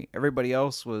Derrick Henry. Everybody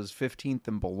else was 15th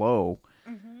and below.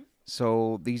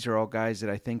 So these are all guys that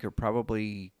I think are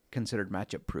probably considered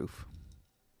matchup proof.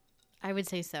 I would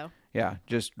say so. Yeah,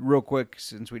 just real quick,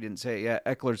 since we didn't say it yet,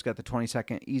 Eckler's got the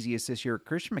 22nd easiest this year.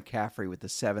 Christian McCaffrey with the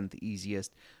 7th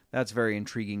easiest. That's very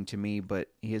intriguing to me, but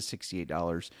he is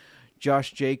 $68.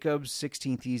 Josh Jacobs,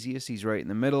 16th easiest. He's right in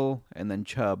the middle. And then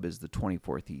Chubb is the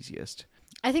 24th easiest.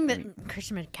 I think that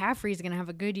Christian McCaffrey is going to have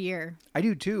a good year. I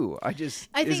do too. Is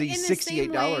think he in the $68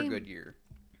 same way- good year?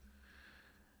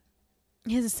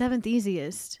 He has the 7th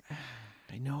easiest.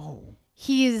 I know.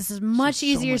 He is much so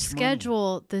easier much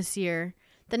schedule this year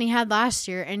than he had last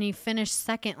year, and he finished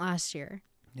 2nd last year.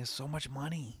 He has so much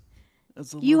money.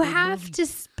 You have to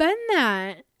spend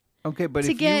that. Okay, but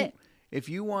to if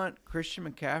you want Christian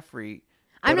McCaffrey,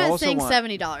 I'm but not also saying want-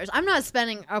 $70. I'm not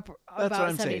spending up That's about what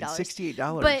I'm saying. $70.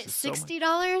 $68. But is so much.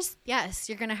 $60, yes,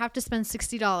 you're going to have to spend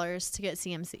 $60 to get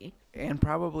CMC. And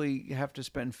probably have to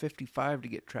spend $55 to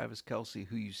get Travis Kelce,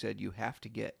 who you said you have to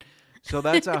get. So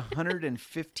that's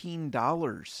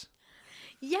 $115.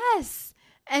 Yes.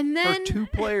 And then for 2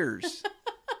 players.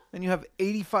 And you have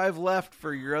 85 left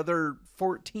for your other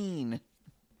 14.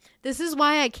 this is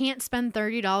why I can't spend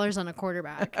 $30 on a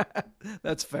quarterback.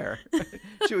 That's fair.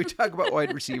 Should we talk about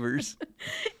wide receivers?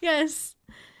 Yes.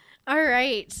 All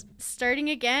right. Starting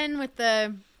again with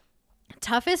the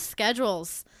toughest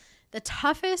schedules. The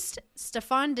toughest,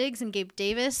 Stephon Diggs and Gabe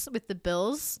Davis with the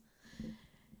Bills.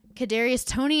 Kadarius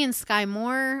Toney and Sky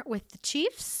Moore with the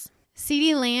Chiefs.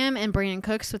 CeeDee Lamb and Brandon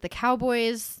Cooks with the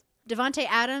Cowboys. Devontae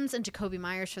Adams and Jacoby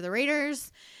Myers for the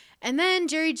Raiders. And then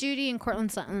Jerry Jeudy and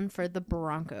Cortland Sutton for the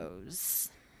Broncos.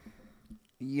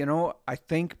 You know, I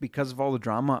think because of all the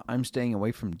drama, I'm staying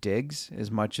away from Diggs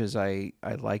as much as I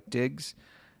like Diggs.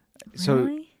 So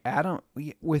Really? Adam,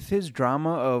 with his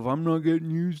drama of I'm not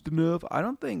getting used enough, I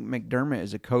don't think McDermott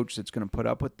is a coach that's going to put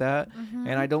up with that.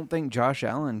 And I don't think Josh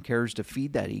Allen cares to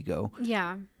feed that ego.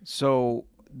 Yeah. So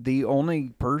the only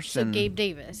So person... Gabe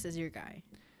Davis is your guy.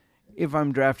 If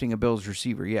I'm drafting a Bills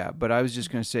receiver, yeah. But I was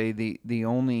just going to say the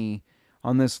only...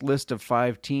 On this list of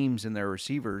 5 teams and their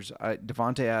receivers,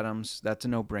 Devontae Adams, that's a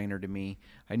no-brainer to me.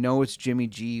 I know it's Jimmy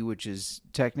G, which is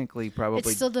technically probably...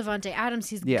 It's still Devontae Adams.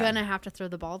 He's going to have to throw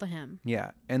the ball to him.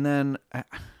 Yeah. And then,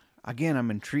 again,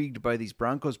 I'm intrigued by these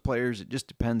Broncos players. It just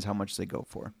depends how much they go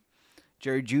for.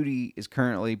 Jerry Jeudy is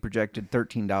currently projected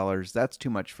 $13. That's too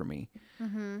much for me.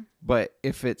 But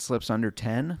if it slips under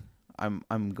 10,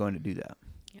 I'm going to do that.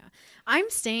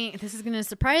 I'm staying. This is going to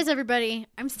surprise everybody.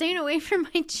 I'm staying away from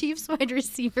my Chiefs wide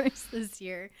receivers this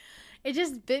year. It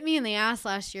just bit me in the ass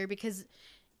last year because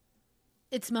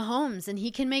it's Mahomes and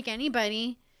he can make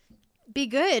anybody be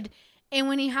good. And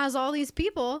when he has all these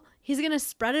people, he's going to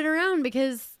spread it around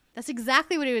because that's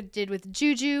exactly what he did with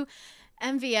Juju,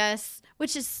 MVS,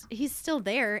 which is he's still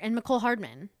there, and McCole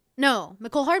Hardman. No,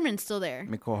 McCole Hardman's still there.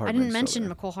 I didn't mention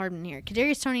McCole Hardman here.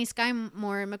 Kadarius Toney, Sky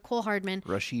Moore, McCole Hardman.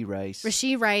 Rashee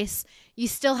Rice. You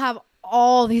still have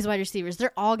all these wide receivers.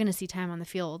 They're all going to see time on the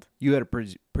field. You had a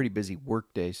pretty busy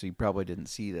work day, so you probably didn't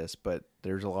see this, but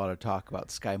there's a lot of talk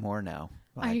about Sky Moore now.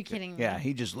 Are you kidding me? Yeah,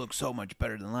 he just looks so much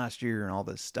better than last year and all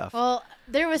this stuff. Well,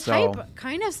 there was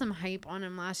some hype on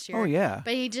him last year. Oh, yeah.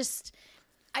 But he just...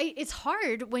 it's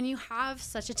hard when you have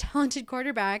such a talented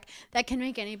quarterback that can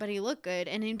make anybody look good,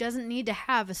 and he doesn't need to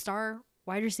have a star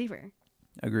wide receiver.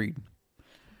 Agreed.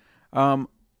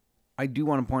 I do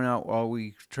want to point out while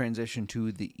we transition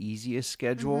to the easiest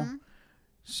schedule.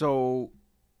 So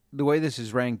the way this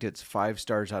is ranked, it's 5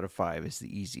 stars out of 5 is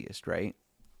the easiest, right?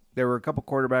 There were a couple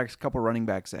quarterbacks, a couple running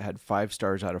backs that had 5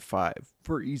 stars out of 5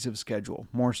 for ease of schedule.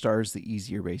 More stars, the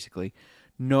easier, basically.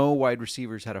 No wide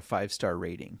receivers had a 5-star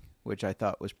rating, which I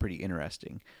thought was pretty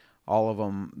interesting. All of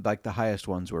them, like the highest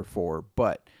ones, were 4,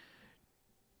 but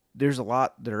there's a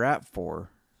lot that are at 4,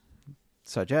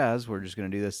 such as, we're just going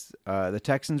to do this, the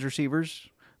Texans receivers,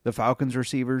 the Falcons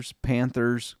receivers,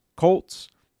 Panthers, Colts,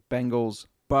 Bengals,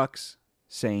 Bucks,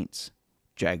 Saints,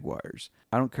 Jaguars.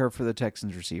 I don't care for the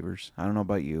Texans receivers. I don't know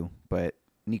about you, but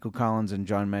Nico Collins and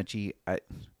John Mechie,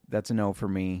 that's a no for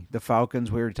me. The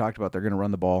Falcons, we already talked about, they're going to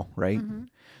run the ball, right?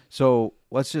 So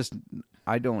let's just...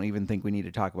 I don't even think we need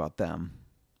to talk about them.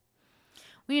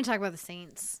 We need to talk about the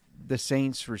Saints. The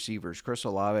Saints receivers, Chris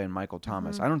Olave and Michael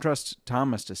Thomas. I don't trust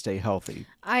Thomas to stay healthy.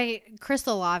 Chris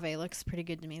Olave looks pretty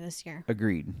good to me this year.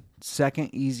 Agreed.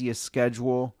 Second easiest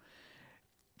schedule,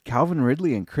 Calvin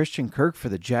Ridley and Christian Kirk for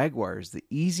the Jaguars. The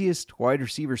easiest wide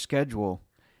receiver schedule.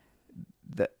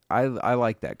 I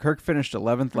like that. Kirk finished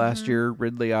 11th last year.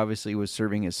 Ridley obviously was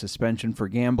serving his suspension for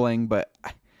gambling, but...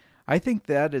 I think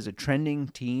that as a trending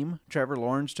team, Trevor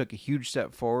Lawrence took a huge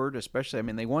step forward, especially,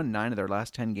 they won 9 of their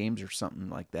last 10 games or something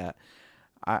like that.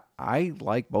 I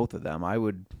like both of them. I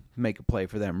would make a play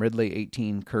for them. Ridley,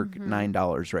 18, Kirk,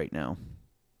 $9 right now.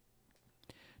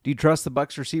 Do you trust the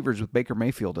Bucs receivers with Baker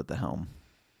Mayfield at the helm?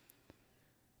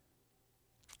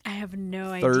 I have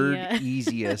no idea. Third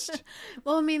easiest.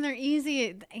 Well, they're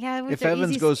easy. Yeah, if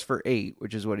Evans goes for 8,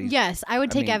 which is what he's... Yes, I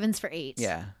would take Evans for 8.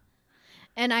 Yeah.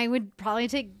 And I would probably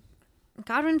take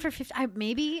Godwin for 15,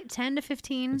 maybe 10 to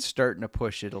 15. It's starting to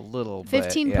push it a little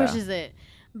 15 bit. 15 pushes it.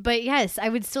 But yes, I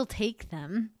would still take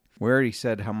them. We already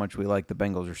said how much we like the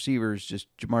Bengals receivers. Just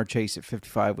Jamar Chase at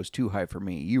 55 was too high for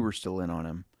me. You were still in on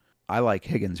him. I like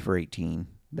Higgins for 18.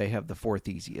 They have the 4th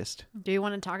easiest. Do you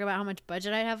want to talk about how much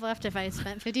budget I'd have left if I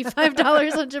spent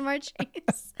 $55 on Jamar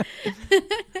Chase?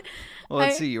 Well,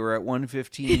 let's see. You were at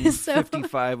 115. So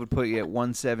 55 would put you at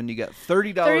 170. You got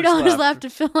 $30 left to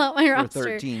fill out my roster.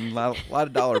 13. A lot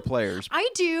of dollar players. I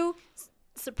do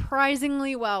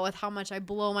surprisingly well with how much I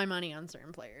blow my money on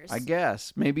certain players. I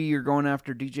guess. Maybe you're going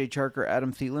after DJ Chark or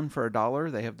Adam Thielen for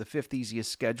 $1. They have the 5th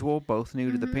easiest schedule, both new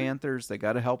to the Panthers. They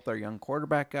got to help their young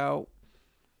quarterback out.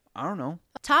 I don't know.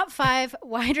 Top 5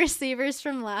 wide receivers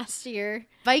from last year.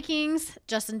 Vikings,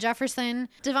 Justin Jefferson.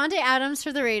 Devontae Adams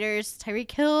for the Raiders.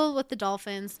 Tyreek Hill with the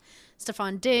Dolphins.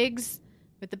 Stephon Diggs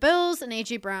with the Bills. And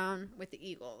A.J. Brown with the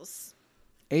Eagles.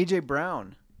 A.J.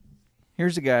 Brown.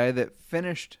 Here's a guy that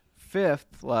finished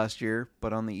 5th last year,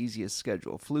 but on the easiest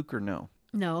schedule. Fluke or no?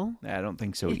 No. I don't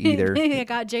think so either. I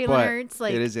got Jalen But Hurts.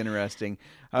 Like, it is interesting.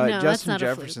 No, that's Justin not a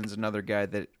Jefferson's another guy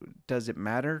that, does it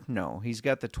matter? No. He's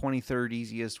got the 23rd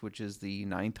easiest, which is the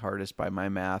 9th hardest by my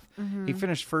math. Mm-hmm. He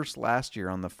finished first last year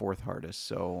on the 4th hardest.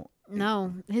 So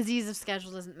no, his ease of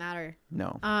schedule doesn't matter.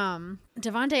 no.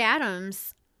 Devontae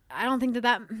Adams, I don't think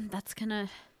that's going to...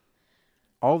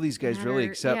 All these guys really,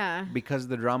 matter, except yeah. because of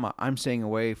the drama, I'm staying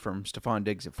away from Stephon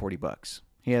Diggs at $40.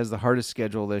 He has the hardest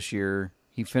schedule this year.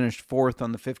 He finished 4th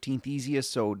on the 15th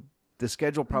easiest, so the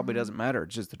schedule probably doesn't matter.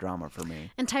 It's just the drama for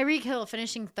me. And Tyreek Hill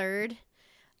finishing 3rd.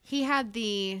 He had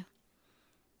the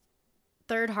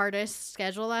 3rd hardest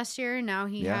schedule last year. Now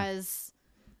he has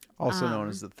Also known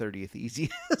as the 30th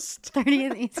easiest.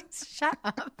 30th easiest. Shut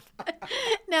up.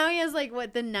 Now he has like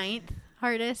what, the 9th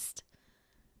hardest.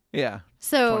 Yeah.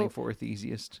 So 24th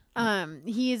easiest.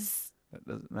 he's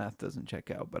Math doesn't check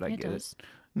out, but I It get does. it.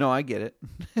 No, I get it.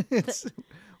 It's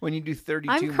when you do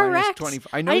 32 I'm minus correct.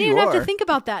 25. I know I you didn't are. have to think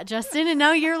about that, Justin, and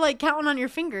now you're like counting on your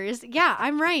fingers. Yeah,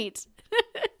 I'm right.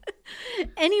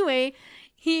 Anyway,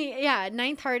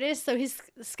 9th hardest, so his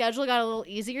schedule got a little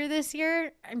easier this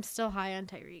year. I'm still high on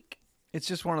Tyreek. It's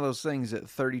just one of those things that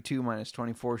 32 minus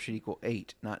 24 should equal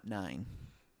 8, not 9.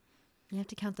 You have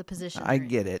to count the position. I right?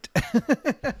 get it.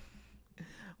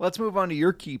 Let's move on to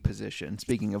your key position.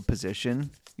 Speaking of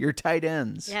position, your tight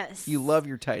ends. Yes. You love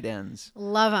your tight ends.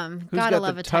 Love him. Who's Gotta got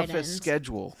love the a tight end. toughest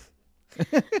schedule?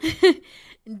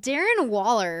 Darren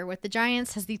Waller with the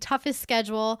Giants has the toughest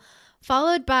schedule,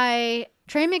 followed by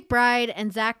Trey McBride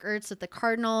and Zach Ertz with the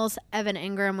Cardinals, Evan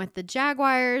Ingram with the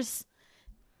Jaguars,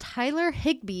 Tyler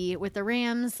Higbee with the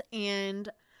Rams, and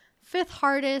 5th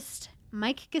hardest,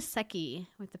 Mike Gesicki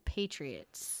with the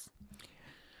Patriots.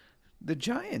 The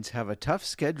Giants have a tough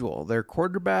schedule. Their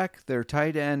quarterback, their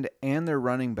tight end, and their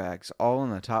running backs all in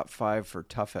the top 5 for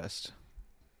toughest.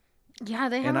 Yeah,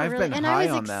 they have And a I've really, been and high I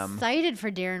was on them. excited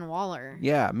for Darren Waller.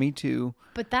 Yeah, me too.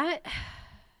 But that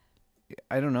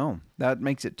I don't know. That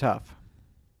makes it tough.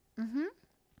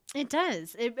 it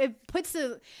does. It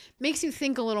makes you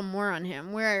think a little more on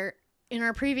him. Where in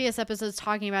our previous episodes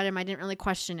talking about him, I didn't really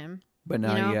question him. But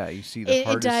now, You know, you see the It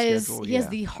hardest does. schedule. He has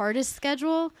the hardest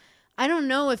schedule. I don't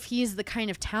know if he's the kind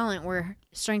of talent where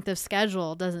strength of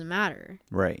schedule doesn't matter.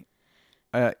 Right.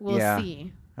 We'll yeah.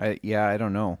 see. I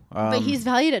don't know. But he's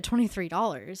valued at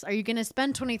 $23. Are you going to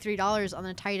spend $23 on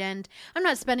a tight end? I'm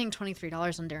not spending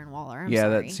 $23 on Darren Waller. I'm sorry.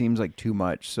 that seems like too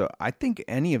much. So I think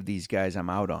any of these guys I'm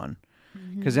out on.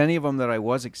 Because any of them that I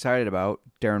was excited about,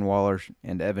 Darren Waller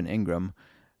and Evan Ingram,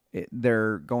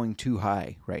 they're going too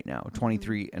high right now,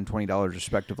 $23 and $20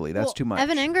 respectively. That's too much.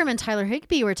 Evan Ingram and Tyler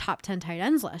Higbee were top 10 tight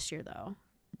ends last year, though.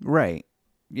 Right.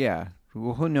 Yeah.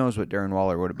 Well, who knows what Darren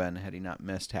Waller would have been had he not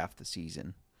missed half the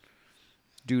season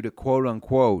due to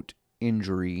quote-unquote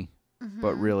injury,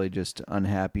 but really just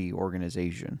unhappy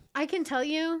organization. I can tell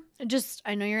you,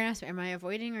 I know you're going to ask me, am I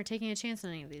avoiding or taking a chance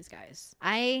on any of these guys?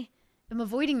 I am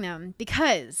avoiding them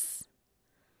because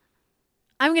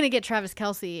I'm going to get Travis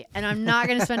Kelce, and I'm not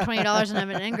going to spend $20 on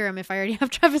Evan Ingram if I already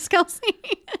have Travis Kelce.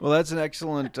 Well, that's an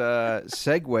excellent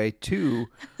segue to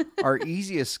our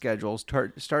easiest schedules,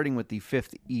 starting with the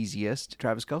 5th easiest,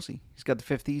 Travis Kelce. He's got the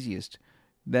 5th easiest.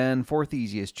 Then 4th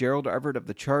easiest, Gerald Everett of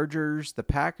the Chargers. The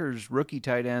Packers rookie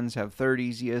tight ends have 3rd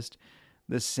easiest.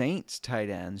 The Saints tight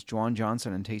ends, Juwan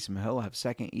Johnson and Taysom Hill, have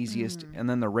 2nd easiest. And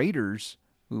then the Raiders,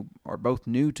 who are both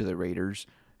new to the Raiders,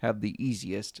 have the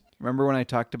easiest. Remember when I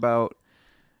talked about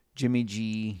Jimmy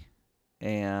G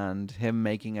and him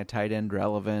making a tight end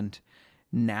relevant?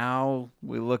 Now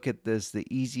we look at the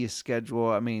easiest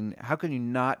schedule. I mean, how can you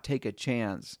not take a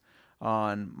chance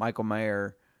on Michael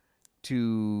Mayer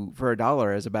for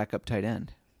 $1 as a backup tight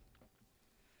end?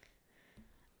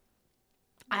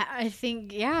 I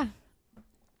think, yeah.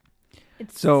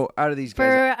 So out of these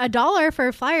guys, For $1 for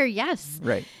a flyer, yes.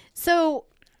 right? So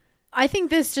I think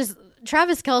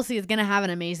Travis Kelce is going to have an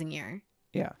amazing year.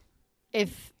 Yeah,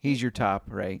 If he's your top,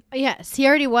 right? Yes, he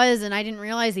already was, and I didn't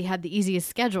realize he had the easiest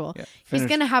schedule. Yeah. He's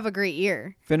going to have a great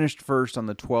year. Finished first on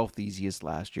the 12th easiest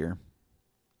last year.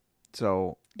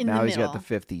 So In now the he's got the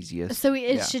middle. 5th easiest. So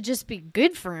it Yeah. should just be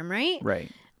good for him, right?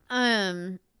 Right.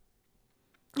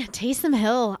 Taysom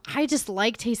Hill. I just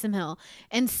like Taysom Hill.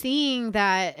 And seeing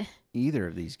that Either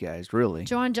of these guys, really.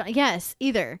 yes,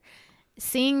 either.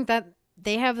 Seeing that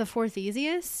they have the 4th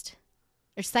easiest,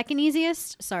 Or second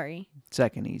easiest? Sorry.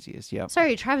 Second easiest, yep.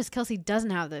 Sorry, Travis Kelce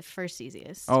doesn't have the first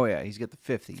easiest. Oh, yeah, he's got the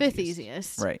fifth easiest. Fifth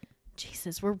easiest. Right.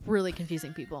 Jesus, we're really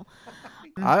confusing people.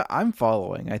 I'm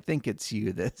following. I think it's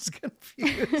you that's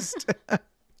confused.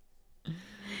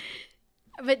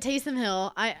 But Taysom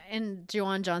Hill and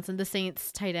Juwan Johnson, the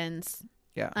Saints tight ends,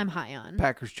 Yeah. I'm high on.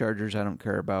 Packers, Chargers, I don't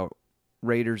care about.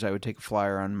 Raiders, I would take a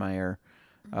flyer on Meyer.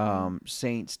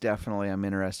 Saints, definitely I'm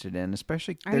interested in,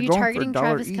 especially Are they're you going targeting for $1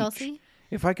 Travis each. Kelce?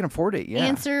 If I can afford it, yeah.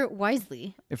 Answer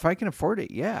wisely. If I can afford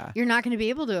it, yeah. You're not going to be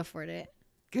able to afford it.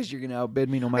 Because you're going to outbid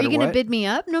me no Are matter you what. going to bid me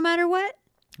up no matter what?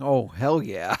 Oh, hell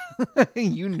yeah.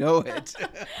 You know it.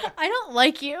 I don't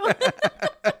like you.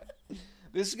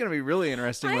 This is going to be really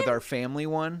interesting with our family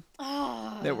one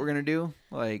Oh. that we're going to do.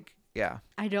 Like, yeah.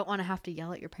 I don't want to have to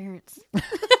yell at your parents.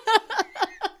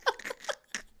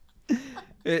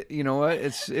 You know what?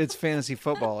 It's fantasy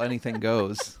football. Anything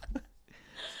goes.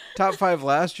 Top 5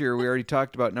 last year, we already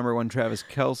talked about. Number 1, Travis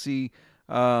Kelce.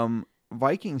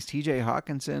 Vikings, TJ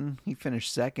Hawkinson. He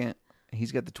finished second.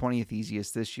 He's got the 20th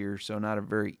easiest this year, so not a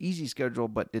very easy schedule,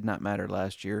 but did not matter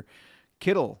last year.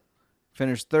 Kittle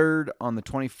finished third on the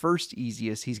 21st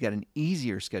easiest. He's got an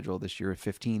easier schedule this year at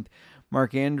 15th.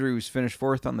 Mark Andrews finished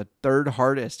fourth on the third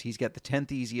hardest. He's got the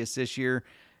 10th easiest this year.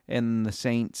 And the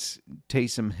Saints,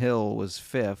 Taysom Hill was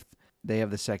fifth. They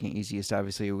have the second easiest.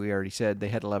 Obviously, we already said they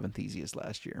had 11th easiest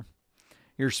last year.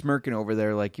 You're smirking over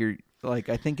there like you're like,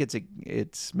 I think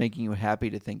it's making you happy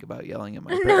to think about yelling at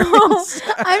my parents.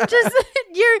 No, I'm just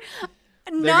you're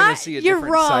They're not. gonna see a you're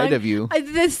different wrong. side of you.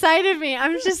 The side of me.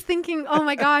 I'm just thinking. Oh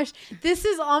my gosh, this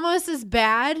is almost as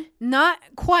bad. Not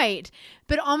quite,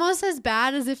 but almost as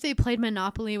bad as if they played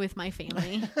Monopoly with my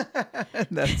family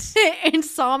That's and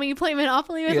saw me play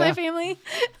Monopoly with my family.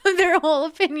 Their whole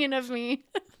opinion of me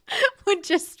would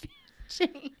just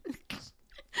change.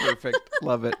 perfect.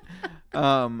 Love it.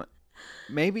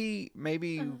 Maybe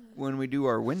when we do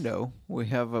our window, we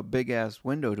have a big ass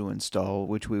window to install,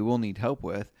 which we will need help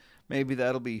with. Maybe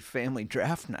that'll be family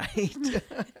draft night.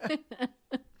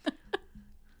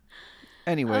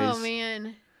 Anyways, Oh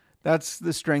man. that's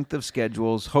the strength of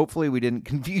schedules. Hopefully we didn't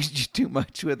confuse you too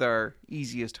much with our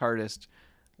easiest, hardest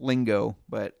lingo,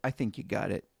 but I think you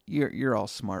got it. You're all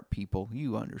smart people.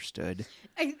 You understood.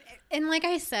 And like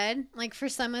I said, like for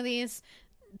some of these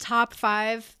top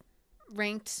 5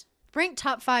 ranked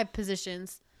top 5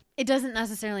 positions, it doesn't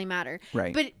necessarily matter.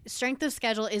 Right. But strength of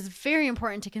schedule is very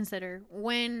important to consider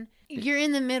when you're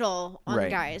in the middle on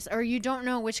guys, or you don't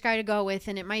know which guy to go with,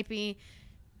 and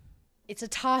it's a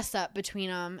toss up between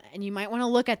them, and you might want to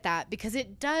look at that because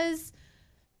it does,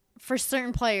 for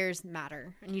certain players,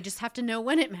 matter, and you just have to know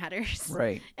when it matters.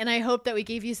 Right. And I hope that we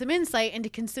gave you some insight into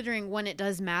considering when it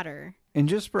does matter. And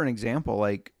just for an example,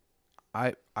 like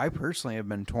I personally have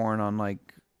been torn on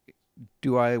like,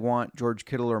 do I want George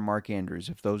Kittle or Mark Andrews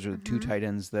if those are the two tight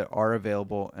ends that are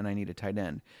available and I need a tight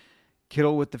end?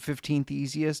 Kittle with the 15th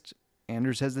easiest,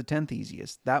 Andrews has the 10th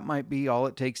easiest. That might be all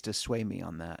it takes to sway me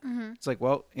on that. It's like,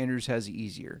 well, Andrews has it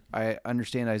easier. I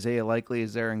understand Isaiah Likely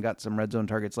is there and got some red zone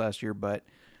targets last year, but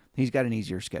he's got an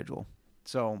easier schedule.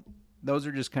 So those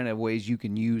are just kind of ways you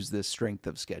can use this strength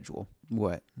of schedule.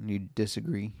 What? You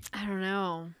disagree? I don't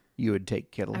know. You would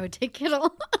take Kittle. I would take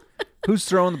Kittle. Who's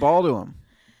throwing the ball to him?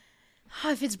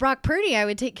 If it's Brock Purdy, I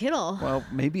would take Kittle. Well,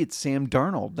 maybe it's Sam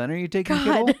Darnold. Then are you taking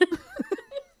God. Kittle?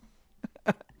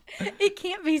 It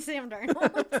can't be Sam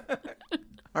Darnold.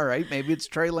 All right, maybe it's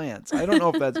Trey Lance. I don't know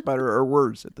if that's better or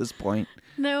worse at this point.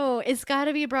 No, it's got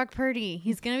to be Brock Purdy.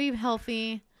 He's going to be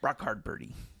healthy. Brock Hard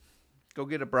Purdy. Go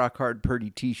get a Brock Hard Purdy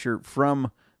t-shirt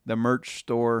from the merch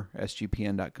store,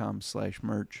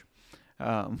 sgpn.com/merch.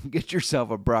 Get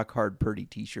yourself a Brock Hard Purdy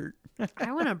t-shirt.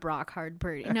 I want a Brock Hard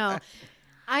Purdy. No,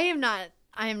 I am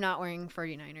not wearing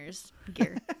 49ers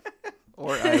gear.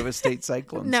 Or Iowa State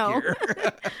Cyclones No. gear.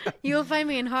 You'll find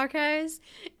me in Hawkeyes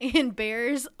and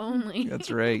Bears only. That's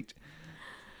right.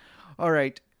 All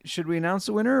right. Should we announce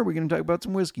the winner or are we going to talk about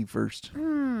some whiskey first?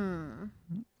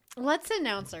 Let's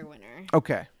announce our winner.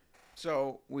 Okay.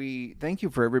 So we thank you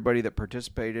for everybody that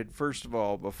participated. First of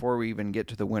all, before we even get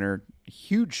to the winner,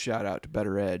 huge shout out to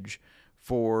Better Edge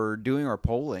for doing our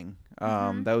polling.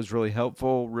 That was really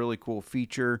helpful, really cool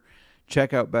feature.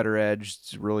 Check out Better Edge.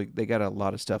 They got a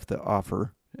lot of stuff to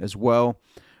offer as well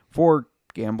for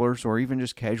gamblers or even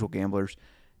just casual gamblers.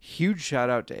 Huge shout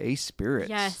out to Ace Spirits.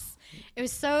 Yes. It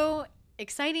was so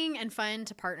exciting and fun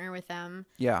to partner with them.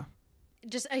 Yeah.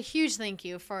 Just a huge thank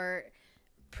you for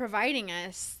providing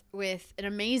us with an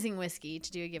amazing whiskey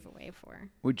to do a giveaway for.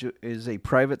 Which is a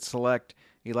private select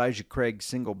Elijah Craig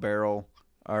single barrel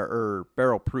or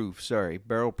barrel proof. Sorry,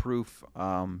 barrel proof.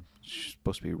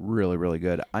 Supposed to be really, really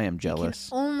good. I am jealous.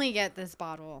 You can only get this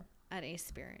bottle at Ace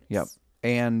Spirits. Yep.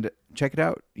 And check it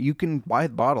out. You can buy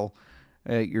the bottle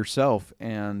yourself,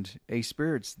 and Ace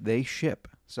Spirits, they ship.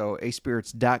 So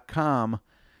acespirits.com,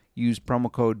 use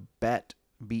promo code BET,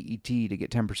 B-E-T, to get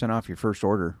 10% off your first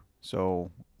order.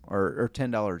 So, or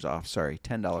 $10 off. Sorry,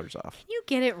 $10 off. Can you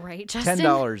get it right, Justin?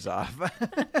 $10 off.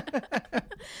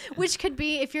 Which could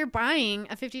be, if you're buying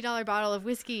a $50 bottle of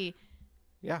whiskey,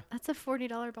 yeah, that's a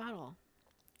 $40 bottle.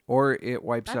 Or it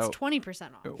wipes That's out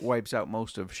 20% off. It wipes out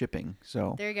most of shipping.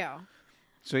 So there you go.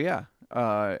 So yeah,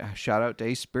 shout out to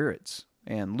Ace Spirits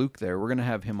and Luke there. We're gonna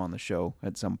have him on the show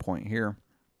at some point here.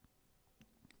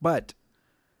 But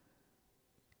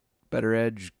Better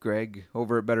Edge, Greg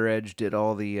over at Better Edge did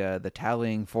all the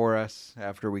tallying for us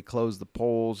after we closed the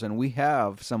polls, and we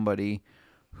have somebody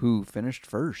who finished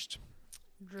first.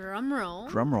 Drum roll.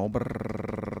 Drum roll.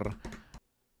 Brrr.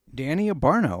 Danny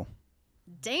Abarno.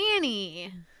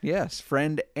 Danny. Yes,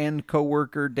 friend and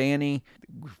coworker Danny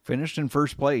finished in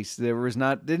first place.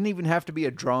 Didn't even have to be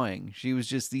a drawing. She was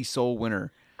just the sole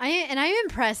winner. I'm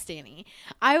impressed, Danny.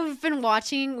 I've been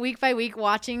watching week by week,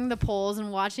 watching the polls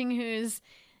and watching who's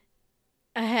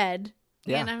ahead.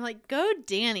 Yeah. And I'm like, go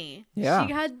Danny. Yeah.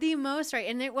 She had the most right,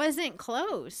 and it wasn't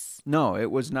close. No,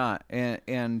 it was not.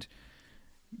 And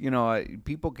you know,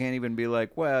 people can't even be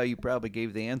like, well, you probably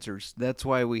gave the answers. That's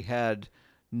why we had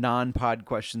non-pod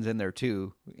questions in there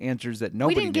too. Answers that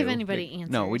nobody knew. We didn't give anybody answers.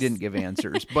 No, we didn't give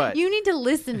answers. But you need to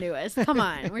listen to us. Come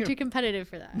on. We're too competitive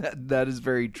for that. That is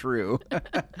very true.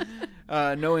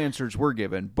 No answers were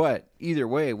given. But either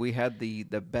way, we had the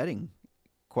betting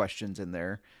questions in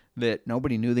there that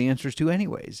nobody knew the answers to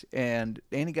anyways. And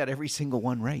Annie got every single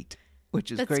one right, which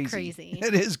is That's crazy. crazy.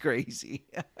 It is crazy.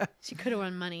 She could have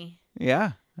won money.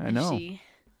 Yeah, I know. She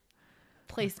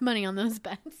placed money on those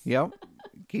bets. Yep.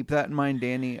 Keep that in mind,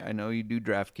 Danny. I know you do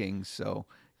DraftKings, so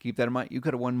keep that in mind. You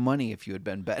could have won money if you had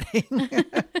been betting.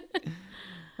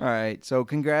 All right. So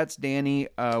congrats, Danny.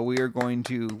 We are going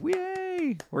to,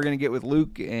 we're going to get with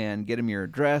Luke and get him your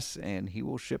address, and he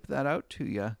will ship that out to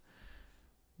you.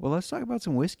 Well, let's talk about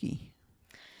some whiskey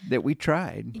that we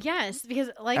tried. Yes, because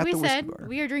like At we the whiskey said, bar.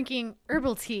 we are drinking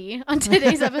herbal tea on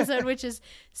today's episode, which is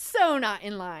so not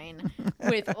in line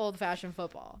with old-fashioned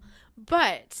football.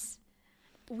 But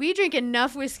we drink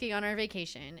enough whiskey on our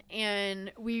vacation,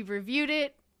 and we reviewed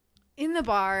it in the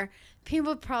bar.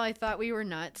 People probably thought we were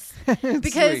nuts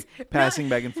because passing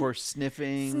back and forth,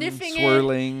 sniffing, it,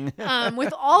 swirling,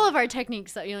 with all of our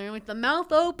techniques, with the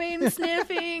mouth open,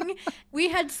 sniffing. We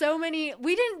had so many.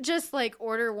 We didn't just like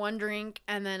order one drink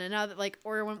and then another, like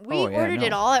order one. We ordered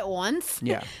it all at once.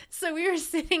 Yeah. So we were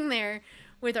sitting there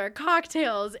with our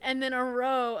cocktails and then a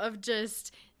row of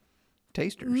just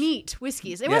tasters, neat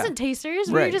whiskeys. It wasn't tasters.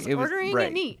 We Right. were just It was- ordering right.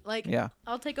 it neat. Like, Yeah.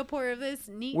 I'll take a pour of this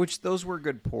neat. Which those were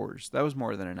good pours. That was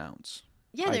more than an ounce.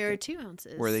 Yeah, I they were think. 2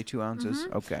 ounces. Were they 2 ounces?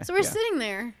 Mhm. Okay. So we're yeah. sitting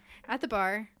there at the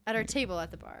bar, at our table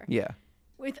at the bar. Yeah.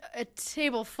 With a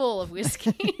table full of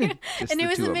whiskey. Just And the it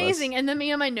was two of us. amazing. And then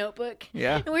me on my notebook.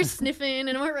 Yeah. And we're sniffing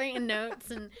and we're writing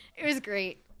notes. And it was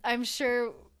great. I'm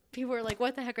sure people were like,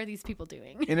 what the heck are these people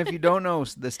doing? And if you don't know,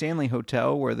 the Stanley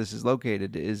Hotel where this is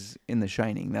located is in The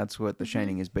Shining. That's what The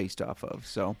Shining is based off of.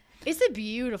 So It's a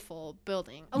beautiful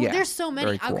building. Oh, Yeah, there's so many.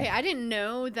 very cool. Okay, I didn't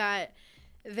know that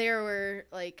there were,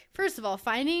 like, first of all,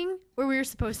 finding where we were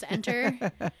supposed to enter.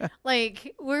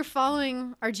 Like, we're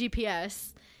following our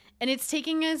GPS, and it's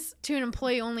taking us to an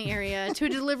employee-only area, to a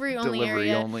delivery-only Delivery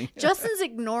area. only. Justin's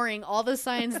ignoring all the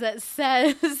signs that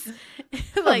says,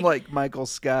 I'm like Michael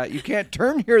Scott, you can't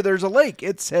turn here. There's a lake.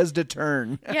 It says to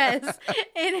turn. yes.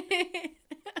 And,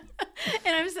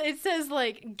 it says,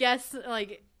 like, guests,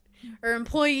 like, or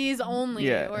employees only,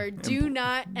 Yeah, or do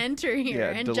not enter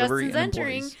here. Yeah, And delivery Justin's and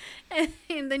entering, employees.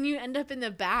 and then you end up in the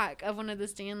back of one of the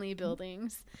Stanley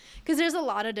buildings. Because there's a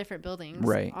lot of different buildings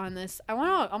Right. on this. I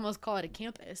want to almost call it a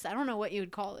campus. I don't know what you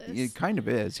would call this. It kind of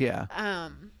is, yeah.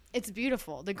 It's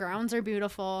beautiful. The grounds are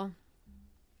beautiful.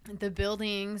 The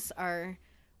buildings are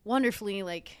wonderfully,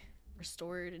 like,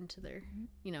 restored into their,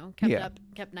 kept Yeah. up,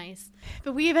 kept nice.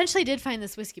 But we eventually did find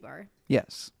this whiskey bar.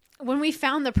 Yes. When we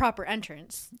found the proper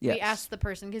entrance, Yes. we asked the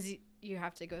person, because you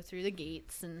have to go through the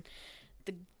gates and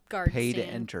the guard Pay to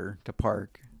stand. enter to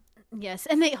park. Yes,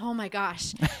 and oh my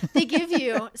gosh, they give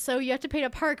you, so you have to pay to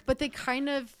park, but they kind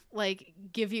of like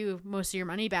give you most of your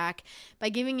money back by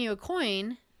giving you a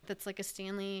coin that's like a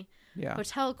Stanley Yeah.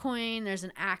 hotel coin. There's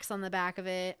an axe on the back of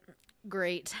it.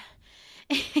 Great.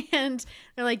 And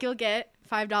they're like, you'll get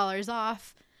 $5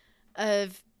 off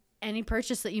of any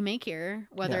purchase that you make here,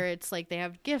 whether Yeah. it's like they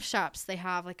have gift shops, they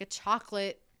have like a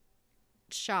chocolate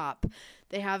shop.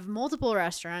 They have multiple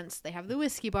restaurants. They have the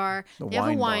whiskey bar. They have a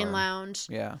wine wine bar. lounge.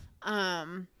 Yeah.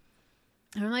 And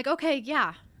I'm like, okay,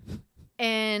 yeah.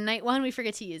 And night 1, we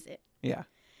forget to use it. Yeah.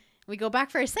 We go back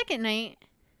for a second night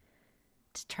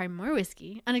to try more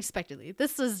whiskey unexpectedly.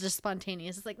 This was just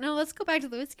spontaneous. It's like, no, let's go back to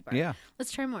the whiskey bar. Yeah.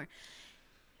 Let's try more.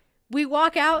 We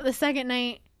walk out the second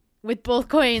night with both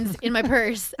coins in my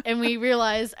purse, and we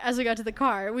realized as we got to the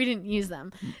car, we didn't use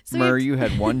them. So you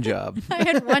had one job. I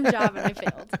had one job and I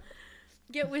failed.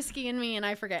 Get whiskey in me and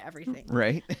I forget everything.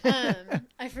 Right.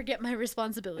 I forget my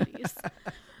responsibilities.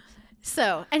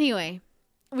 So anyway,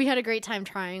 we had a great time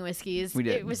trying whiskeys. We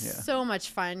did, It was yeah. so much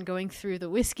fun going through the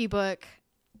whiskey book,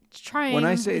 trying When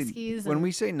I say whiskeys. when and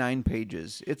we say 9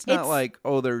 pages, it's not It's- like,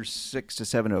 oh, there's 6 to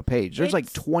 7 to a page. There's like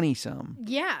It's- 20 some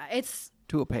yeah, it's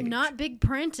to a page. not big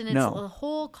print, and it's No. a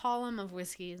whole column of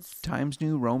whiskeys. Times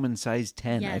New Roman size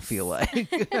 10, I Yes. feel like.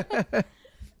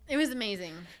 It was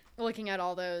amazing looking at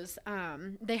all those.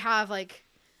 They have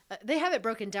they have it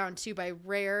broken down too by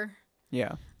rare,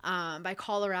 Yeah. by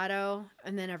Colorado,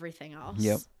 and then everything else.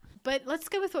 Yep. But let's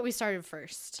go with what we started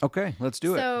first. Okay, let's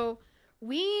do it. So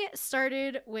we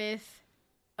started with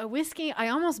a whiskey I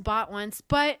almost bought once,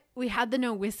 but we had the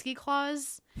no whiskey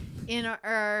clause in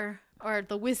or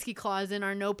the whiskey clause in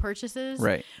our no purchases.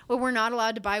 Right. Well, we're not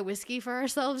allowed to buy whiskey for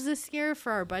ourselves this year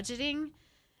for our budgeting,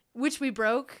 which we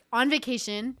broke on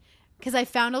vacation because I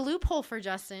found a loophole for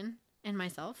Justin and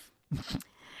myself.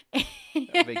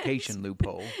 A vacation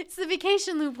loophole. It's the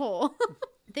vacation loophole.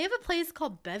 They have a place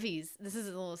called Bevy's. This is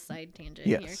a little side tangent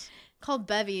here. Yes. Called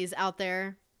Bevy's out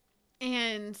there.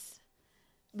 And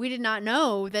we did not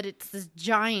know that it's this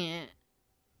giant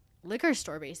liquor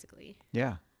store, basically.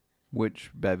 Yeah.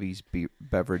 Which bevies,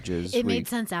 beverages. It made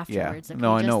sense afterwards. Yeah. Okay,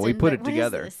 No, I know. We Justin, put but it what is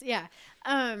together. this? Yeah.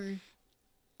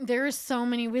 There were so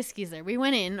many whiskeys there. We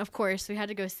went in, of course. We had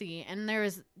to go see. And there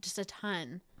was just a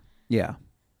ton. Yeah.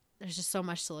 There's just so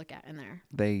much to look at in there.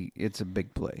 It's a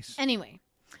big place. Anyway,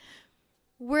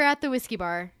 we're at the whiskey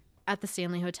bar at the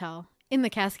Stanley Hotel in the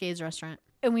Cascades restaurant.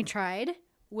 And we tried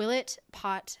Willet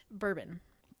Pot Bourbon.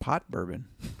 Pot bourbon.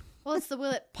 Well, it's the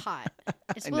Willet Pot.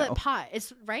 It's I Willet know. Pot.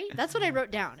 It's right. That's what I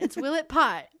wrote down. It's Willet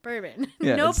Pot Bourbon.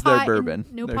 Yeah, no it's their pot. bourbon.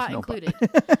 No There's pot no pot.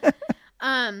 included.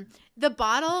 The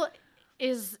bottle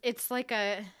it's like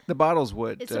The bottle's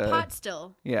what? it's a pot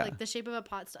still. yeah. Like the shape of a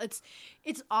pot still.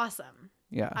 It's awesome.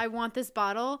 Yeah. I want this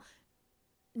bottle.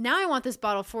 Now I want this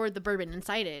bottle for the bourbon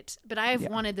inside it, but I've Yeah.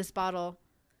 wanted this bottle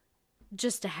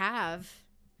just to have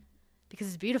because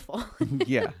it's beautiful.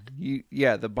 yeah.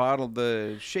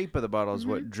 The shape of the bottle is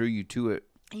what drew you to it.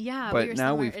 Yeah, we But were now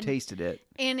somewhere we've and- tasted it.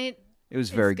 and It was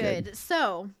it's very good.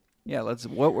 So Yeah,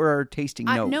 what were our tasting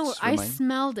notes? I Remind-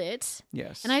 smelled it.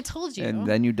 Yes. And I told you. And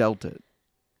then you dealt it.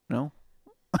 No?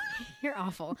 You're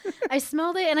awful. I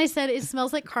smelled it and I said it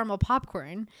smells like caramel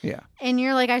popcorn. Yeah. And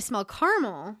you're like, I smell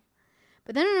caramel.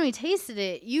 But then when we tasted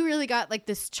it, you really got like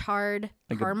this charred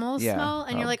Like a- caramel yeah. smell.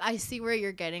 And you're Oh. like, I see where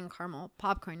you're getting caramel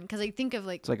popcorn. Because I think of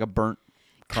like It's like a burnt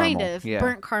kind caramel. of Yeah.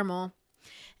 burnt caramel.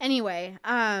 Anyway,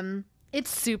 it's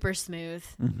super smooth.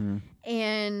 Mm-hmm.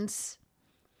 And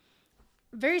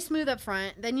very smooth up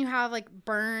front. Then you have like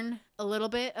a little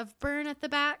bit of burn at the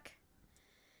back.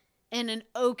 And an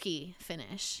oaky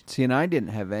finish. See, and I didn't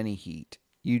have any heat.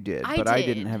 You did, I but I did.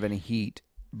 didn't have any heat.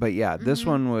 But yeah, this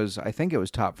one was, I think it was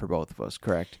top for both of us,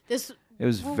 correct? This It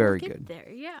was well, very we'll get good. There,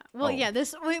 yeah. Well, Oh. yeah.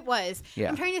 It was. Yeah.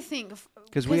 I'm trying to think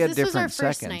 'Cause we had this was our different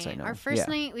first seconds, night. I know. Our first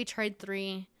Yeah. night, we tried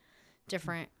 3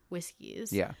 different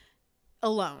whiskeys. Yeah.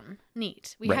 Alone,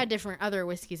 neat. We Right. had different other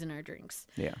whiskeys in our drinks.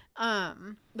 Yeah.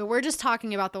 But we're just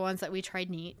talking about the ones that we tried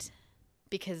neat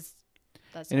because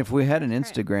that's. And if we had an Right.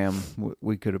 Instagram,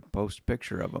 we could have posted a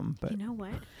picture of them. But you know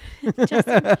what,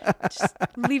 Justin, just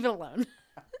leave it alone.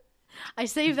 I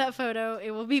saved that photo.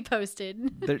 It will be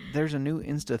posted. there's a new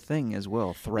Insta thing as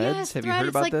well. Threads. Yes, have Threads, you heard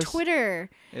about like this? Twitter.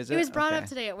 Is It was brought Okay. up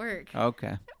today at work.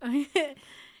 Okay.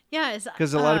 Yes,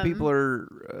 Because a lot of people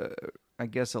are, I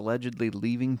guess, allegedly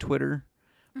leaving Twitter.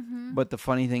 Mm-hmm. But the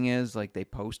funny thing is, like, they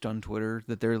post on Twitter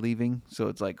that they're leaving. So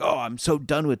it's like, oh, I'm so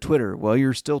done with Twitter. Well,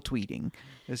 you're still tweeting.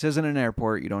 This isn't an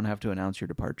airport. You don't have to announce your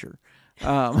departure.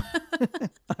 I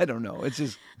don't know. It's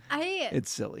just,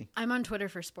 it's silly. I'm on Twitter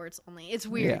for sports only. It's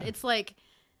weird. Yeah. It's like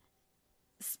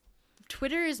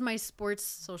Twitter is my sports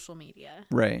social media.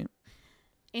 Right.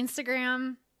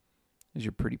 Instagram, Is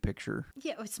your pretty picture.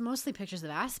 yeah, it's mostly pictures of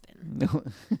Aspen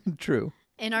True.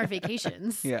 and our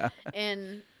vacations. Yeah.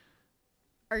 And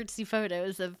artsy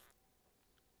photos of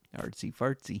Artsy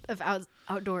fartsy.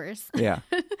 outdoors. Yeah.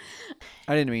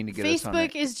 I didn't mean to get us on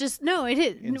Facebook that. is just no, it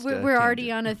is. Insta We're already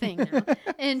tangent. on a thing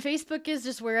now. And Facebook is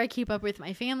just where I keep up with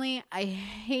my family. I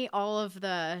hate all of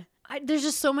the There's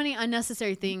just so many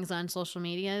unnecessary things on social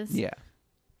medias. Yeah.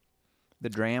 The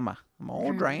drama. I'm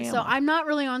all drama. So I'm not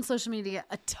really on social media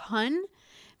a ton,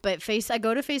 but I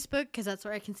go to Facebook because that's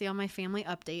where I can see all my family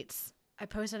updates. I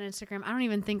post on Instagram. I don't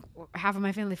even think half of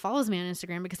my family follows me on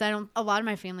Instagram because a lot of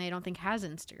my family I don't think has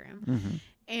Instagram. Mm-hmm.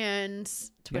 And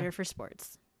Twitter for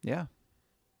sports. Yeah.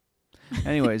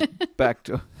 Anyways, back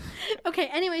to... Okay,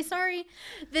 anyway, sorry.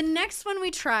 The next one we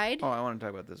tried... Oh, I want to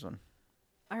talk about this one.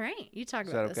 All right, you talk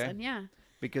Is about that this okay? one, yeah.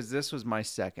 Because this was my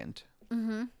second.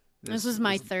 Mm-hmm. This was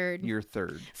my third. Your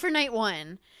third. For night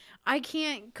one. I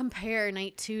can't compare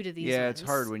night two to these ones. It's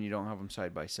hard when you don't have them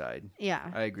side by side. Yeah.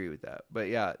 I agree with that. But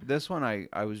yeah, this one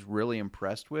I was really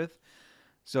impressed with.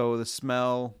 So the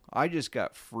smell, I just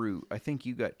got fruit. I think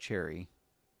you got cherry,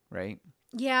 right?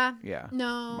 Yeah. Yeah.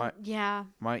 No.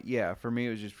 For me it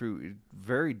was just fruit.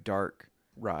 Very dark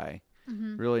rye.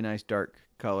 Mm-hmm. Really nice dark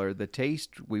color. The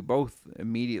taste, we both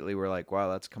immediately were like, wow,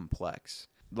 that's complex.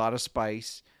 A lot of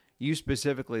spice. You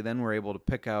specifically then were able to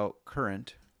pick out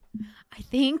currant. I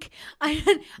think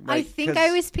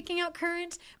I was picking out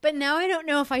currant, but now I don't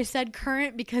know if I said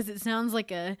currant because it sounds like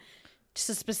just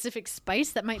a specific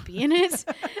spice that might be in it.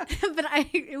 But I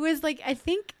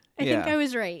think I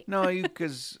was right. No,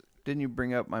 because didn't you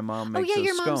bring up my mom makes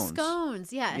your scones? mom's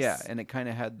scones, yes. Yeah, and it kind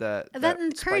of had that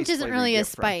currant isn't really a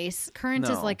spice. Currant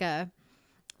is No.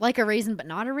 like a raisin, but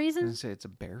not a I raisin. was gonna say it's a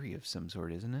berry of some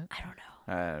sort, isn't it? I don't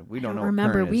know. We don't know.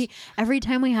 Remember, what currant is. every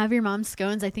time we have your mom's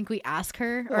scones, I think we ask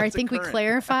her, or I What's a think we currant?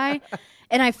 clarify,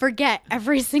 and I forget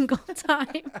every single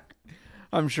time.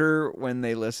 I'm sure when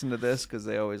they listen to this, because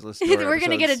they always listen to our We're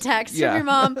gonna get a episodes. text Yeah. from your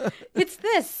mom. It's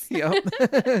this.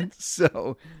 Yep.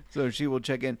 So she will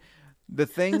check in. The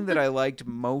thing that I liked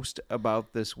most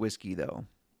about this whiskey, though,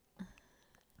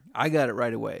 I got it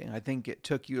right away. I think it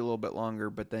took you a little bit longer,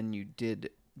 but then you did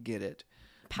get it.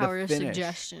 Power The of finish,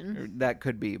 suggestion. That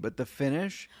could be, but the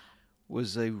finish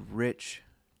was a rich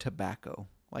tobacco,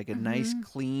 like a nice,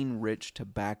 clean, rich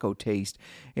tobacco taste,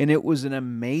 and it was an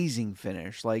amazing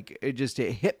finish. Like it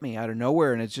hit me out of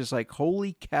nowhere, and it's just like,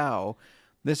 holy cow!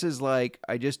 This is like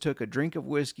I just took a drink of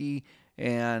whiskey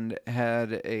and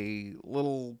had a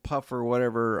little puff or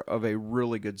whatever of a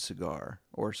really good cigar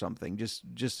or something. Just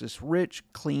this rich,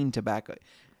 clean tobacco.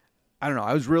 I don't know.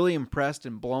 I was really impressed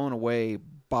and blown away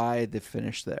by the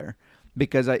finish there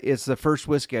because it's the first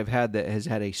whiskey I've had that has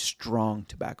had a strong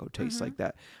tobacco taste like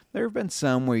that. There have been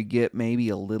some where you get maybe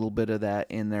a little bit of that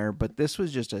in there, but this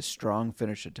was just a strong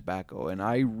finish of tobacco, and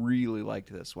I really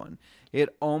liked this one.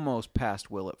 It almost passed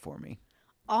Willet for me.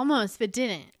 Almost, but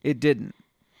didn't. It didn't.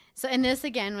 So, and this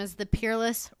again was the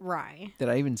Peerless Rye. Did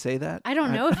I even say that? I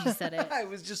don't know if you said it. I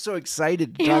was just so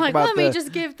excited to You're talk like, about let me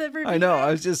just give the review. I know.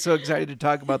 I was just so excited to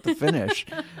talk about the finish.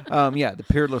 The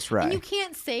Peerless Rye. And you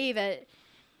can't say that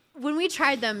when we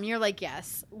tried them, you're like,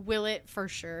 yes, Willet for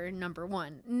sure, number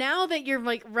one. Now that you're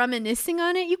like reminiscing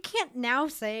on it, you can't now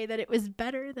say that it was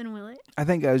better than Willet. I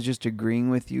think I was just agreeing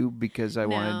with you because I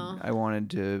wanted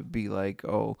to be like,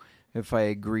 oh, if I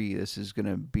agree, this is going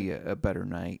to be a better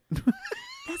night.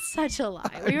 That's such a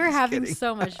lie. We were having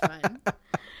so much fun.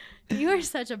 You are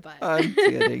such a butt. I'm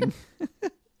kidding.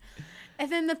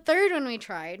 And then the third one we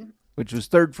tried, Which was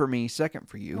third for me, second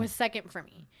for you. was second for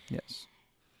me. Yes.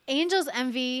 Angel's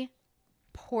Envy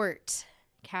Port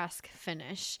cask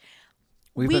finish.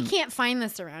 We Can't find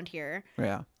this around here.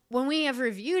 Yeah. When we have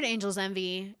reviewed Angel's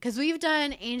Envy, because we've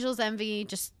done Angel's Envy,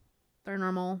 just their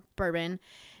normal bourbon,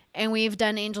 and we've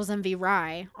done Angel's Envy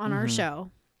Rye on our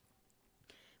show.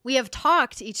 We have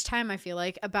talked each time, I feel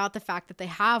like, about the fact that they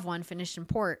have one finished in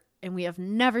port, and we have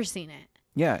never seen it.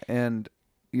 Yeah, and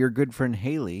your good friend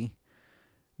Haley,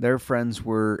 their friends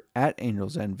were at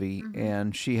Angel's Envy,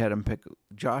 and she had him pick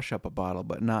Josh up a bottle,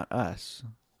 but not us.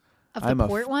 Of the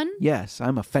port one? Yes,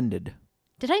 I'm offended.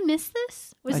 Did I miss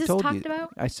this? Was this talked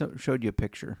about? I showed you a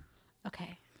picture.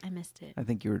 Okay, I missed it. I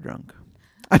think you were drunk.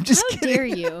 I'm just How kidding. dare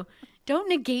you? Don't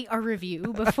negate our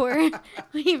review before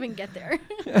we even get there.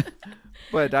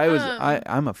 But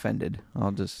I'm offended.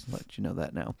 I'll just let you know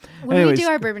that now. When Anyways, we do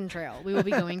our bourbon trail, we will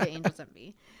be going to Angel's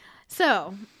Envy.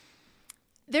 So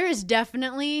there is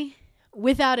definitely,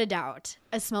 without a doubt,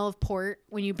 a smell of port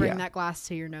when you bring that glass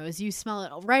to your nose. You smell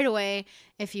it right away.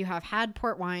 If you have had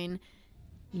port wine,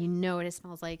 you know what it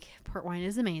smells like. Port wine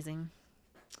is amazing.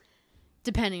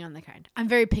 Depending on the kind. I'm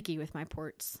very picky with my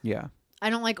ports. yeah. I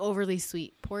don't like overly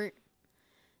sweet port,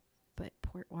 but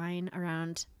port wine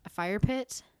around a fire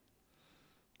pit.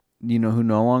 You know who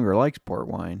no longer likes port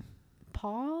wine?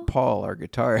 Paul? Paul, our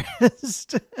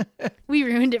guitarist. We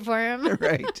ruined it for him.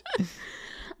 Right.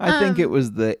 I think it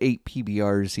was the 8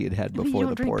 PBRs he had You before don't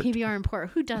the drink port. PBR and port.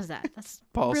 Who does that? That's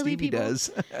Paul really Stevie people. does.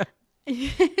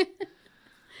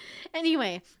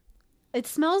 Anyway, it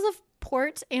smells of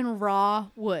port and raw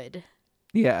wood.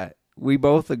 Yeah, we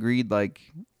both agreed like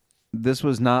this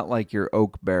was not like your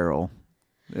oak barrel.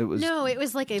 It was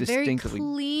like a very distinctly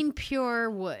clean,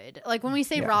 pure wood. Like when we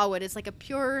say raw wood, it's like a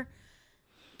pure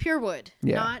wood,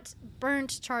 not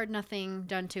burnt, charred, nothing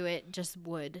done to it, just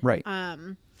wood. Right.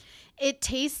 It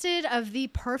tasted of the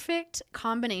perfect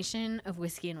combination of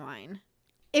whiskey and wine.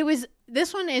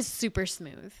 This one is super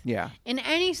smooth. Yeah. And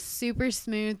any super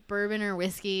smooth bourbon or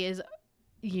whiskey is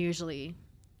usually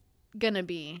gonna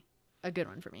be a good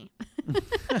one for me. Do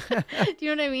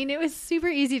you know what I mean? It was super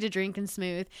easy to drink and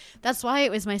smooth. That's why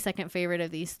it was my second favorite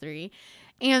of these three.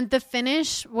 And the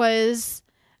finish was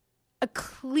a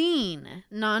clean,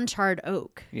 non-charred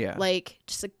oak. Yeah. Like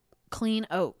just a clean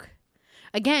oak.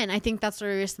 Again, I think that's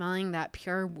where you're smelling that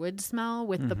pure wood smell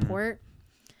with the port.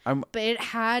 But it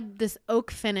had this oak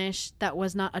finish that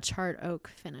was not a charred oak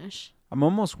finish. I'm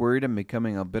almost worried I'm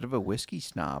becoming a bit of a whiskey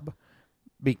snob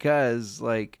because,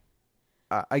 like,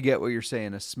 I get what you're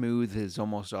saying. A smooth is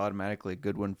almost automatically a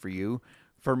good one for you.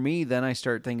 For me, then I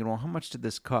start thinking, well, how much did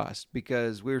this cost?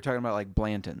 Because we were talking about, like,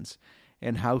 Blanton's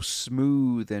and how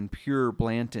smooth and pure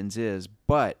Blanton's is.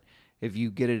 But if you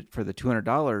get it for the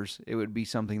 $200, it would be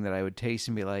something that I would taste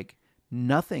and be like,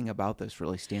 nothing about this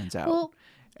really stands out. Well,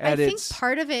 I think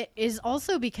part of it is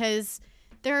also because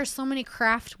there are so many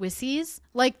craft whiskeys.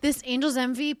 Like this Angel's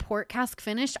Envy port cask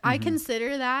finished, I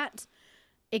consider that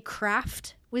a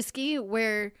craft whiskey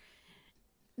where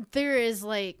there is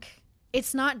like,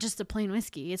 it's not just a plain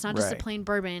whiskey. It's not just a plain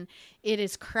bourbon. It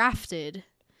is crafted.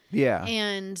 Yeah.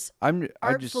 And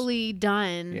artfully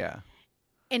done. Yeah.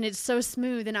 And it's so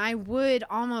smooth. And I would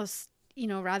almost,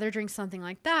 rather drink something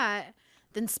like that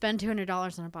than spend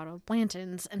 $200 on a bottle of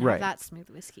Blanton's and have that smooth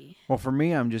whiskey. Well, for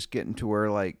me, I'm just getting to where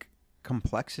like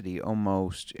complexity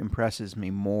almost impresses me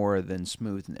more than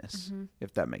smoothness,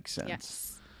 if that makes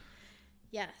sense.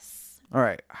 Yes. All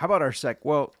right. How about our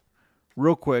Well,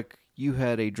 real quick, you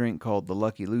had a drink called the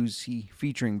Lucky Lucy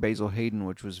featuring Basil Hayden,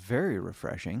 which was very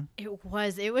refreshing. It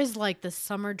was. It was like the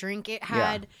summer drink. It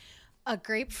had a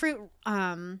grapefruit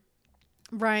rind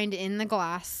in the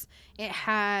glass. It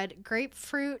had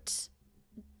grapefruit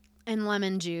and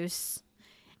lemon juice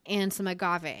and some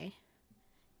agave.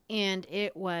 And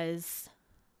it was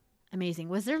amazing.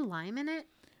 Was there lime in it?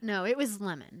 No, it was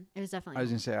lemon. It was definitely I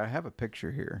was going to say, I have a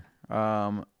picture here.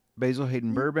 Basil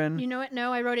Hayden bourbon. You know what?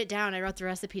 No, I wrote it down. I wrote the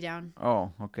recipe down.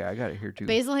 Oh, okay. I got it here too.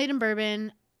 Basil Hayden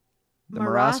bourbon, The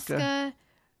Marasca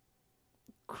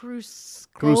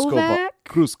Kruskovac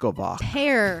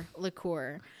pear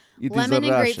liqueur, lemon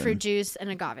and grapefruit juice, and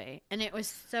agave. And it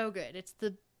was so good. It's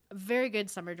the very good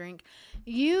summer drink.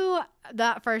 You,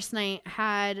 that first night,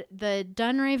 had the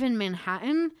Dunraven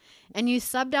Manhattan, and you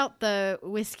subbed out the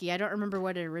whiskey. I don't remember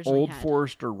what it originally Old had.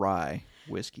 Forester Rye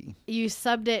whiskey. You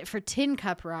subbed it for Tin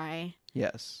Cup Rye.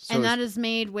 Yes. So and that is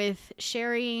made with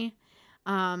sherry,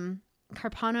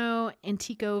 Carpano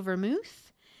Antico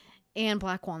Vermouth, and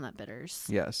black walnut bitters.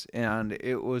 Yes, and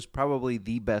it was probably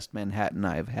the best Manhattan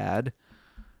I've had.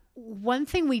 One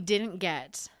thing we didn't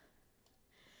get,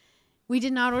 we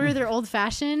did not order their old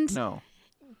fashioned. No.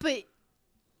 But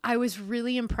I was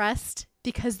really impressed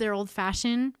because their old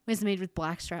fashioned was made with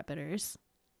blackstrap bitters.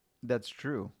 That's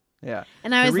true. Yeah.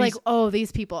 And I was like, oh,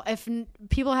 these people. If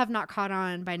people have not caught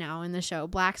on by now in the show,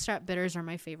 blackstrap bitters are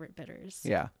my favorite bitters.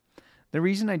 Yeah. The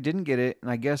reason I didn't get it, and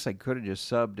I guess I could have just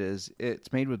subbed, is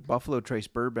it's made with Buffalo Trace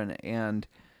bourbon. And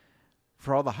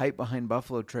for all the hype behind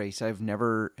Buffalo Trace, I've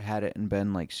never had it and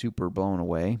been like super blown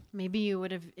away. Maybe you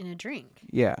would have in a drink.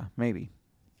 Yeah, maybe.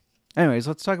 Anyways,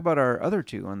 let's talk about our other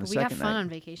two on the second night. We got fun on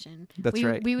vacation. That's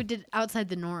right. We did outside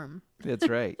the norm. That's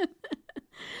right.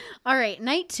 All right,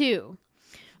 night 2.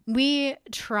 We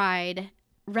tried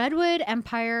Redwood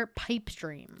Empire Pipe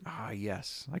Dream. Ah,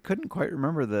 yes. I couldn't quite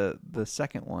remember the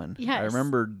second one. Yes. I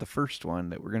remembered the first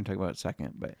one that we're going to talk about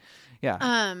second, but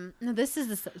yeah. No, this is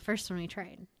the first one we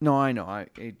tried. No, I know.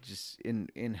 It just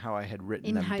in how I had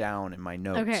written them down in my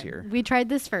notes here. We tried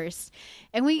this first,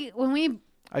 and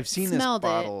I've seen this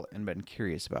bottle and been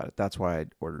curious about it. That's why I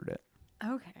ordered it.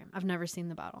 Okay, I've never seen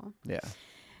the bottle. Yeah.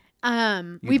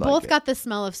 We both got the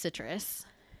smell of citrus.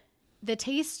 The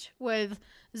taste was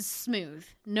smooth,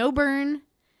 no burn,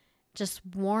 just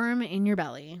warm in your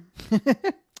belly.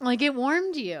 Like it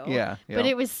warmed you. Yeah. But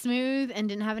it was smooth and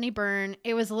didn't have any burn.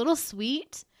 It was a little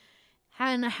sweet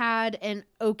and had an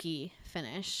oaky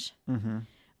finish. Mm-hmm.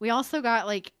 We also got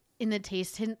like in the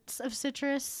taste hints of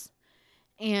citrus,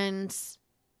 and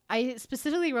I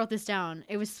specifically wrote this down.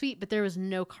 It was sweet, but there was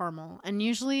no caramel. And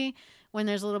usually when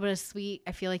there's a little bit of sweet,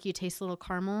 I feel like you taste a little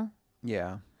caramel.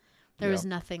 Yeah. There was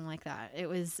nothing like that. It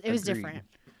was different.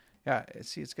 Yeah,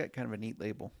 see, it's got kind of a neat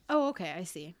label. Oh, okay. I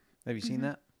see. Have you seen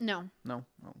that? No. No?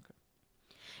 Oh, okay.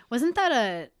 Wasn't that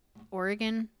a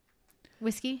Oregon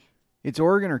whiskey? It's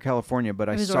Oregon or California, but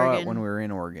I was saw Oregon. it when we were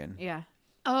in Oregon. Yeah.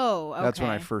 Oh, okay. That's when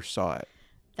I first saw it.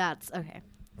 That's okay.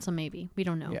 So maybe. We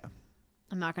don't know. Yeah.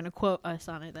 I'm not going to quote us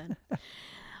on it then.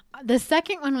 The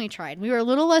second one we tried, we were a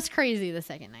little less crazy the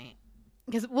second night.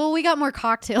 Because, we got more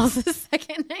cocktails the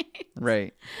second night.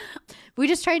 Right. We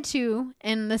just tried 2,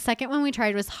 and the second one we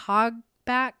tried was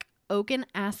Hogback Oak and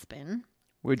Aspen.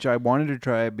 Which I wanted to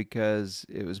try because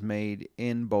it was made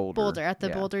in Boulder. At the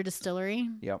Boulder Distillery.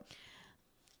 Yep.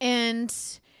 And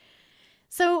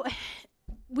so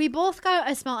we both got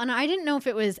a smell, and I didn't know if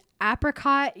it was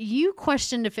apricot. You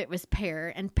questioned if it was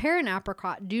pear, and pear and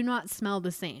apricot do not smell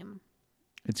the same.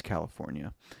 It's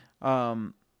California.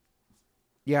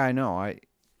 Yeah, I know.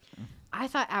 I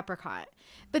thought apricot.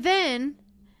 But then,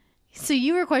 so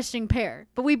you were questioning pear,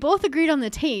 but we both agreed on the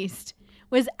taste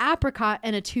was apricot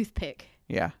and a toothpick.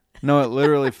 Yeah. No, it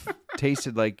literally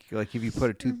tasted like if you put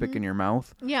a toothpick in your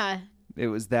mouth. Yeah. It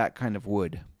was that kind of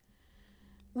wood.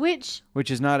 Which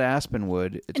is not aspen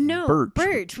wood. It's no,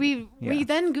 birch. We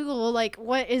then Google, like,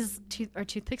 what is are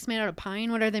toothpicks made out of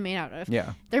pine? What are they made out of?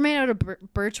 Yeah. They're made out of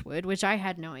birch wood, which I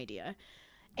had no idea.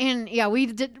 And yeah,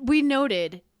 we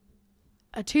noted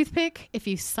a toothpick if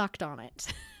you sucked on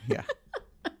it. Yeah.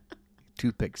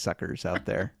 Toothpick suckers out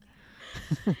there.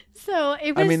 So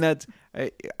it was. I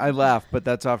mean, I laugh, but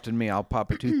that's often me. I'll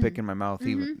pop a toothpick in my mouth,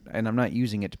 even, and I'm not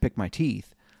using it to pick my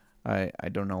teeth. I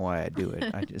don't know why I do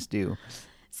it. I just do.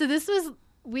 So this was,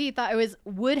 we thought it was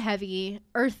wood heavy,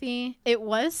 earthy. It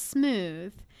was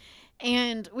smooth.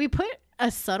 And we put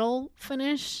a subtle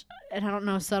finish, and I don't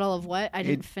know subtle of what. I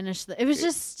didn't finish it was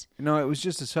just. No, it was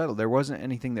just a subtle. There wasn't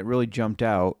anything that really jumped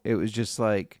out. It was just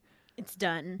like. It's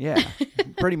done. Yeah,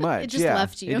 pretty much. It just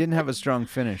left you. It didn't have a strong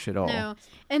finish at all. No.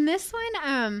 And this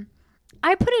one,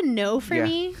 I put a no for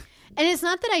me. And it's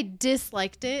not that I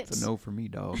disliked it. It's a no for me,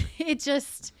 dog. It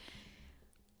just...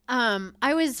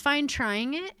 I was fine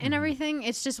trying it and everything.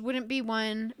 It just wouldn't be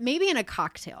one, maybe in a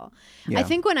cocktail. Yeah. I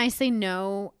think when I say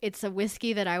no, it's a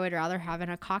whiskey that I would rather have in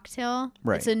a cocktail.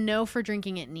 Right. It's a no for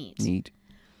drinking it neat.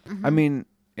 I mean,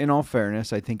 in all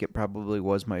fairness, I think it probably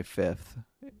was my 5th.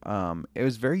 It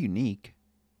was very unique.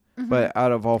 But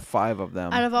out of all 5 of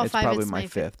them, it's probably my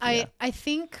 5th. I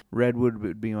think... Redwood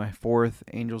would be my 4th,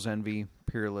 Angel's Envy,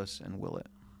 Peerless, and Willet.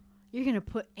 You're going to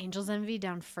put Angel's Envy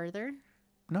down further?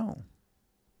 No.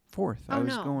 4th. Oh, I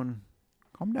was going,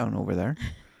 calm down over there.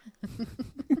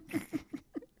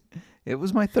 It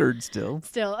was my 3rd still.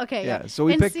 Still, okay. Yeah, so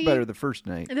we picked better the first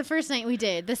night. The first night we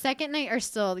did. The second night are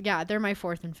still, they're my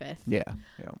 4th and 5th. Yeah.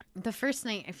 The first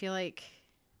night, I feel like,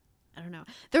 I don't know.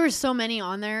 There were so many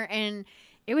on there, and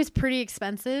it was pretty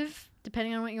expensive,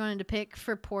 depending on what you wanted to pick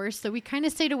for pours. So we kind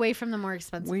of stayed away from the more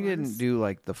expensive ones. We didn't do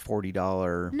like the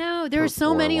 $40. No, there were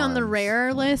so many on the ones.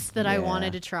 rare list that I Yeah.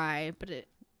 wanted to try, but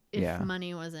if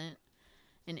money wasn't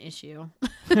an issue.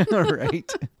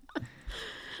 Right.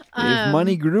 If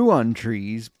money grew on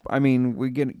trees, I mean, we're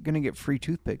gonna get free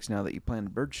toothpicks now that you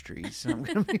planted birch trees. So I'm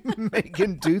gonna be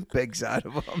making toothpicks out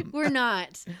of them. We're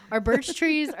not. Our birch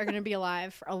trees are going to be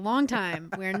alive for a long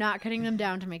time. We're not cutting them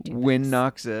down to make toothpicks. Wind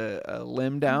knocks a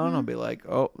limb down, I'll be like,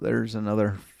 oh, there's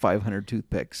another 500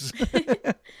 toothpicks.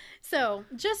 So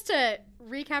just to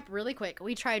recap really quick,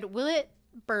 we tried Willet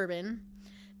Bourbon,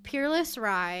 Peerless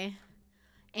Rye,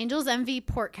 Angel's Envy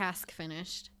Port Cask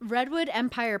Finished, Redwood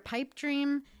Empire Pipe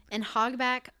Dream, and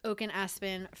Hogback Oak and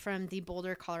Aspen from the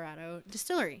Boulder, Colorado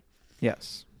distillery.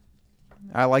 Yes.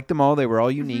 I liked them all. They were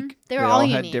all unique. They were all had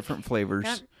unique. different flavors.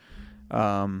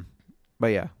 Yep. But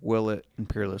yeah, Willet and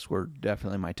Peerless were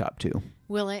definitely my top 2.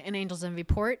 Willet and Angel's Envy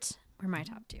Port were my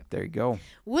top 2. There you go.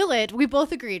 Willet, we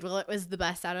both agreed Willet was the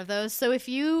best out of those. So if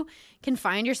you can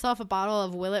find yourself a bottle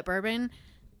of Willet bourbon,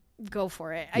 go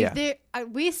for it. Yeah.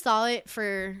 We saw it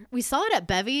at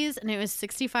Bevy's, and it was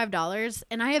 $65,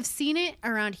 and I have seen it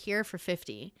around here for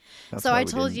 $50. That's so why I we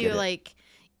told didn't you, get it. like,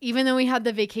 even though we had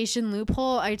the vacation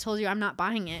loophole, I told you I'm not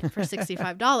buying it for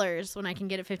 $65 when I can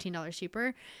get it $15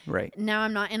 cheaper. Right. Now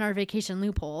I'm not in our vacation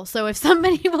loophole. So if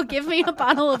somebody will give me a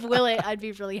bottle of Willet, I'd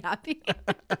be really happy.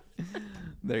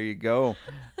 There you go.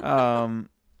 And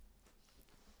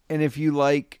if you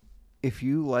like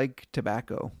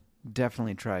tobacco,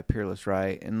 definitely try Peerless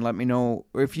Rye, and let me know,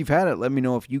 or if you've had it, let me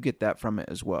know if you get that from it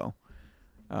as well,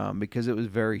 because it was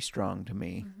very strong to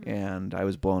me, and I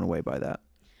was blown away by that.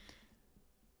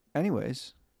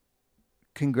 Anyways,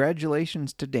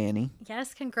 congratulations to Danny.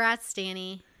 Yes, congrats,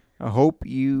 Danny. I hope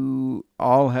you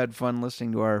all had fun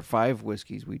listening to our 5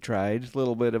 whiskeys we tried. A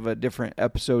little bit of a different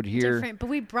episode here. Different, but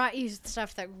we brought you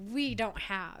stuff that we don't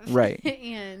have. Right.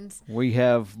 And we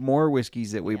have more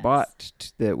whiskeys that we Yes.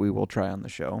 bought that we will try on the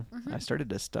show. I started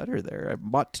to stutter there. I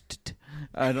bought.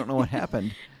 I don't know what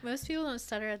happened. most people don't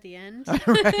stutter at the end.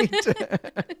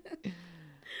 Right.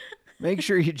 Make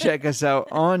sure you check us out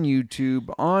on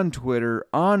YouTube, on Twitter,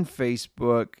 on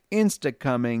Facebook, Insta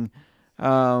coming.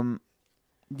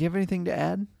 Do you have anything to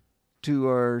add to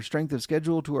our strength of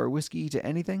schedule, to our whiskey, to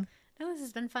anything? No, this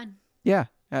has been fun. Yeah.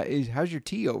 How's your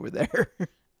tea over there?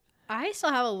 I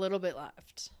still have a little bit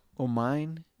left. Well,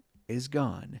 mine is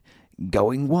gone.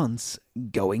 Going once,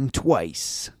 going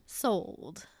twice.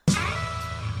 Sold.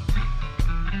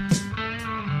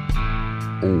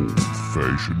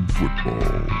 Old-fashioned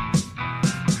football.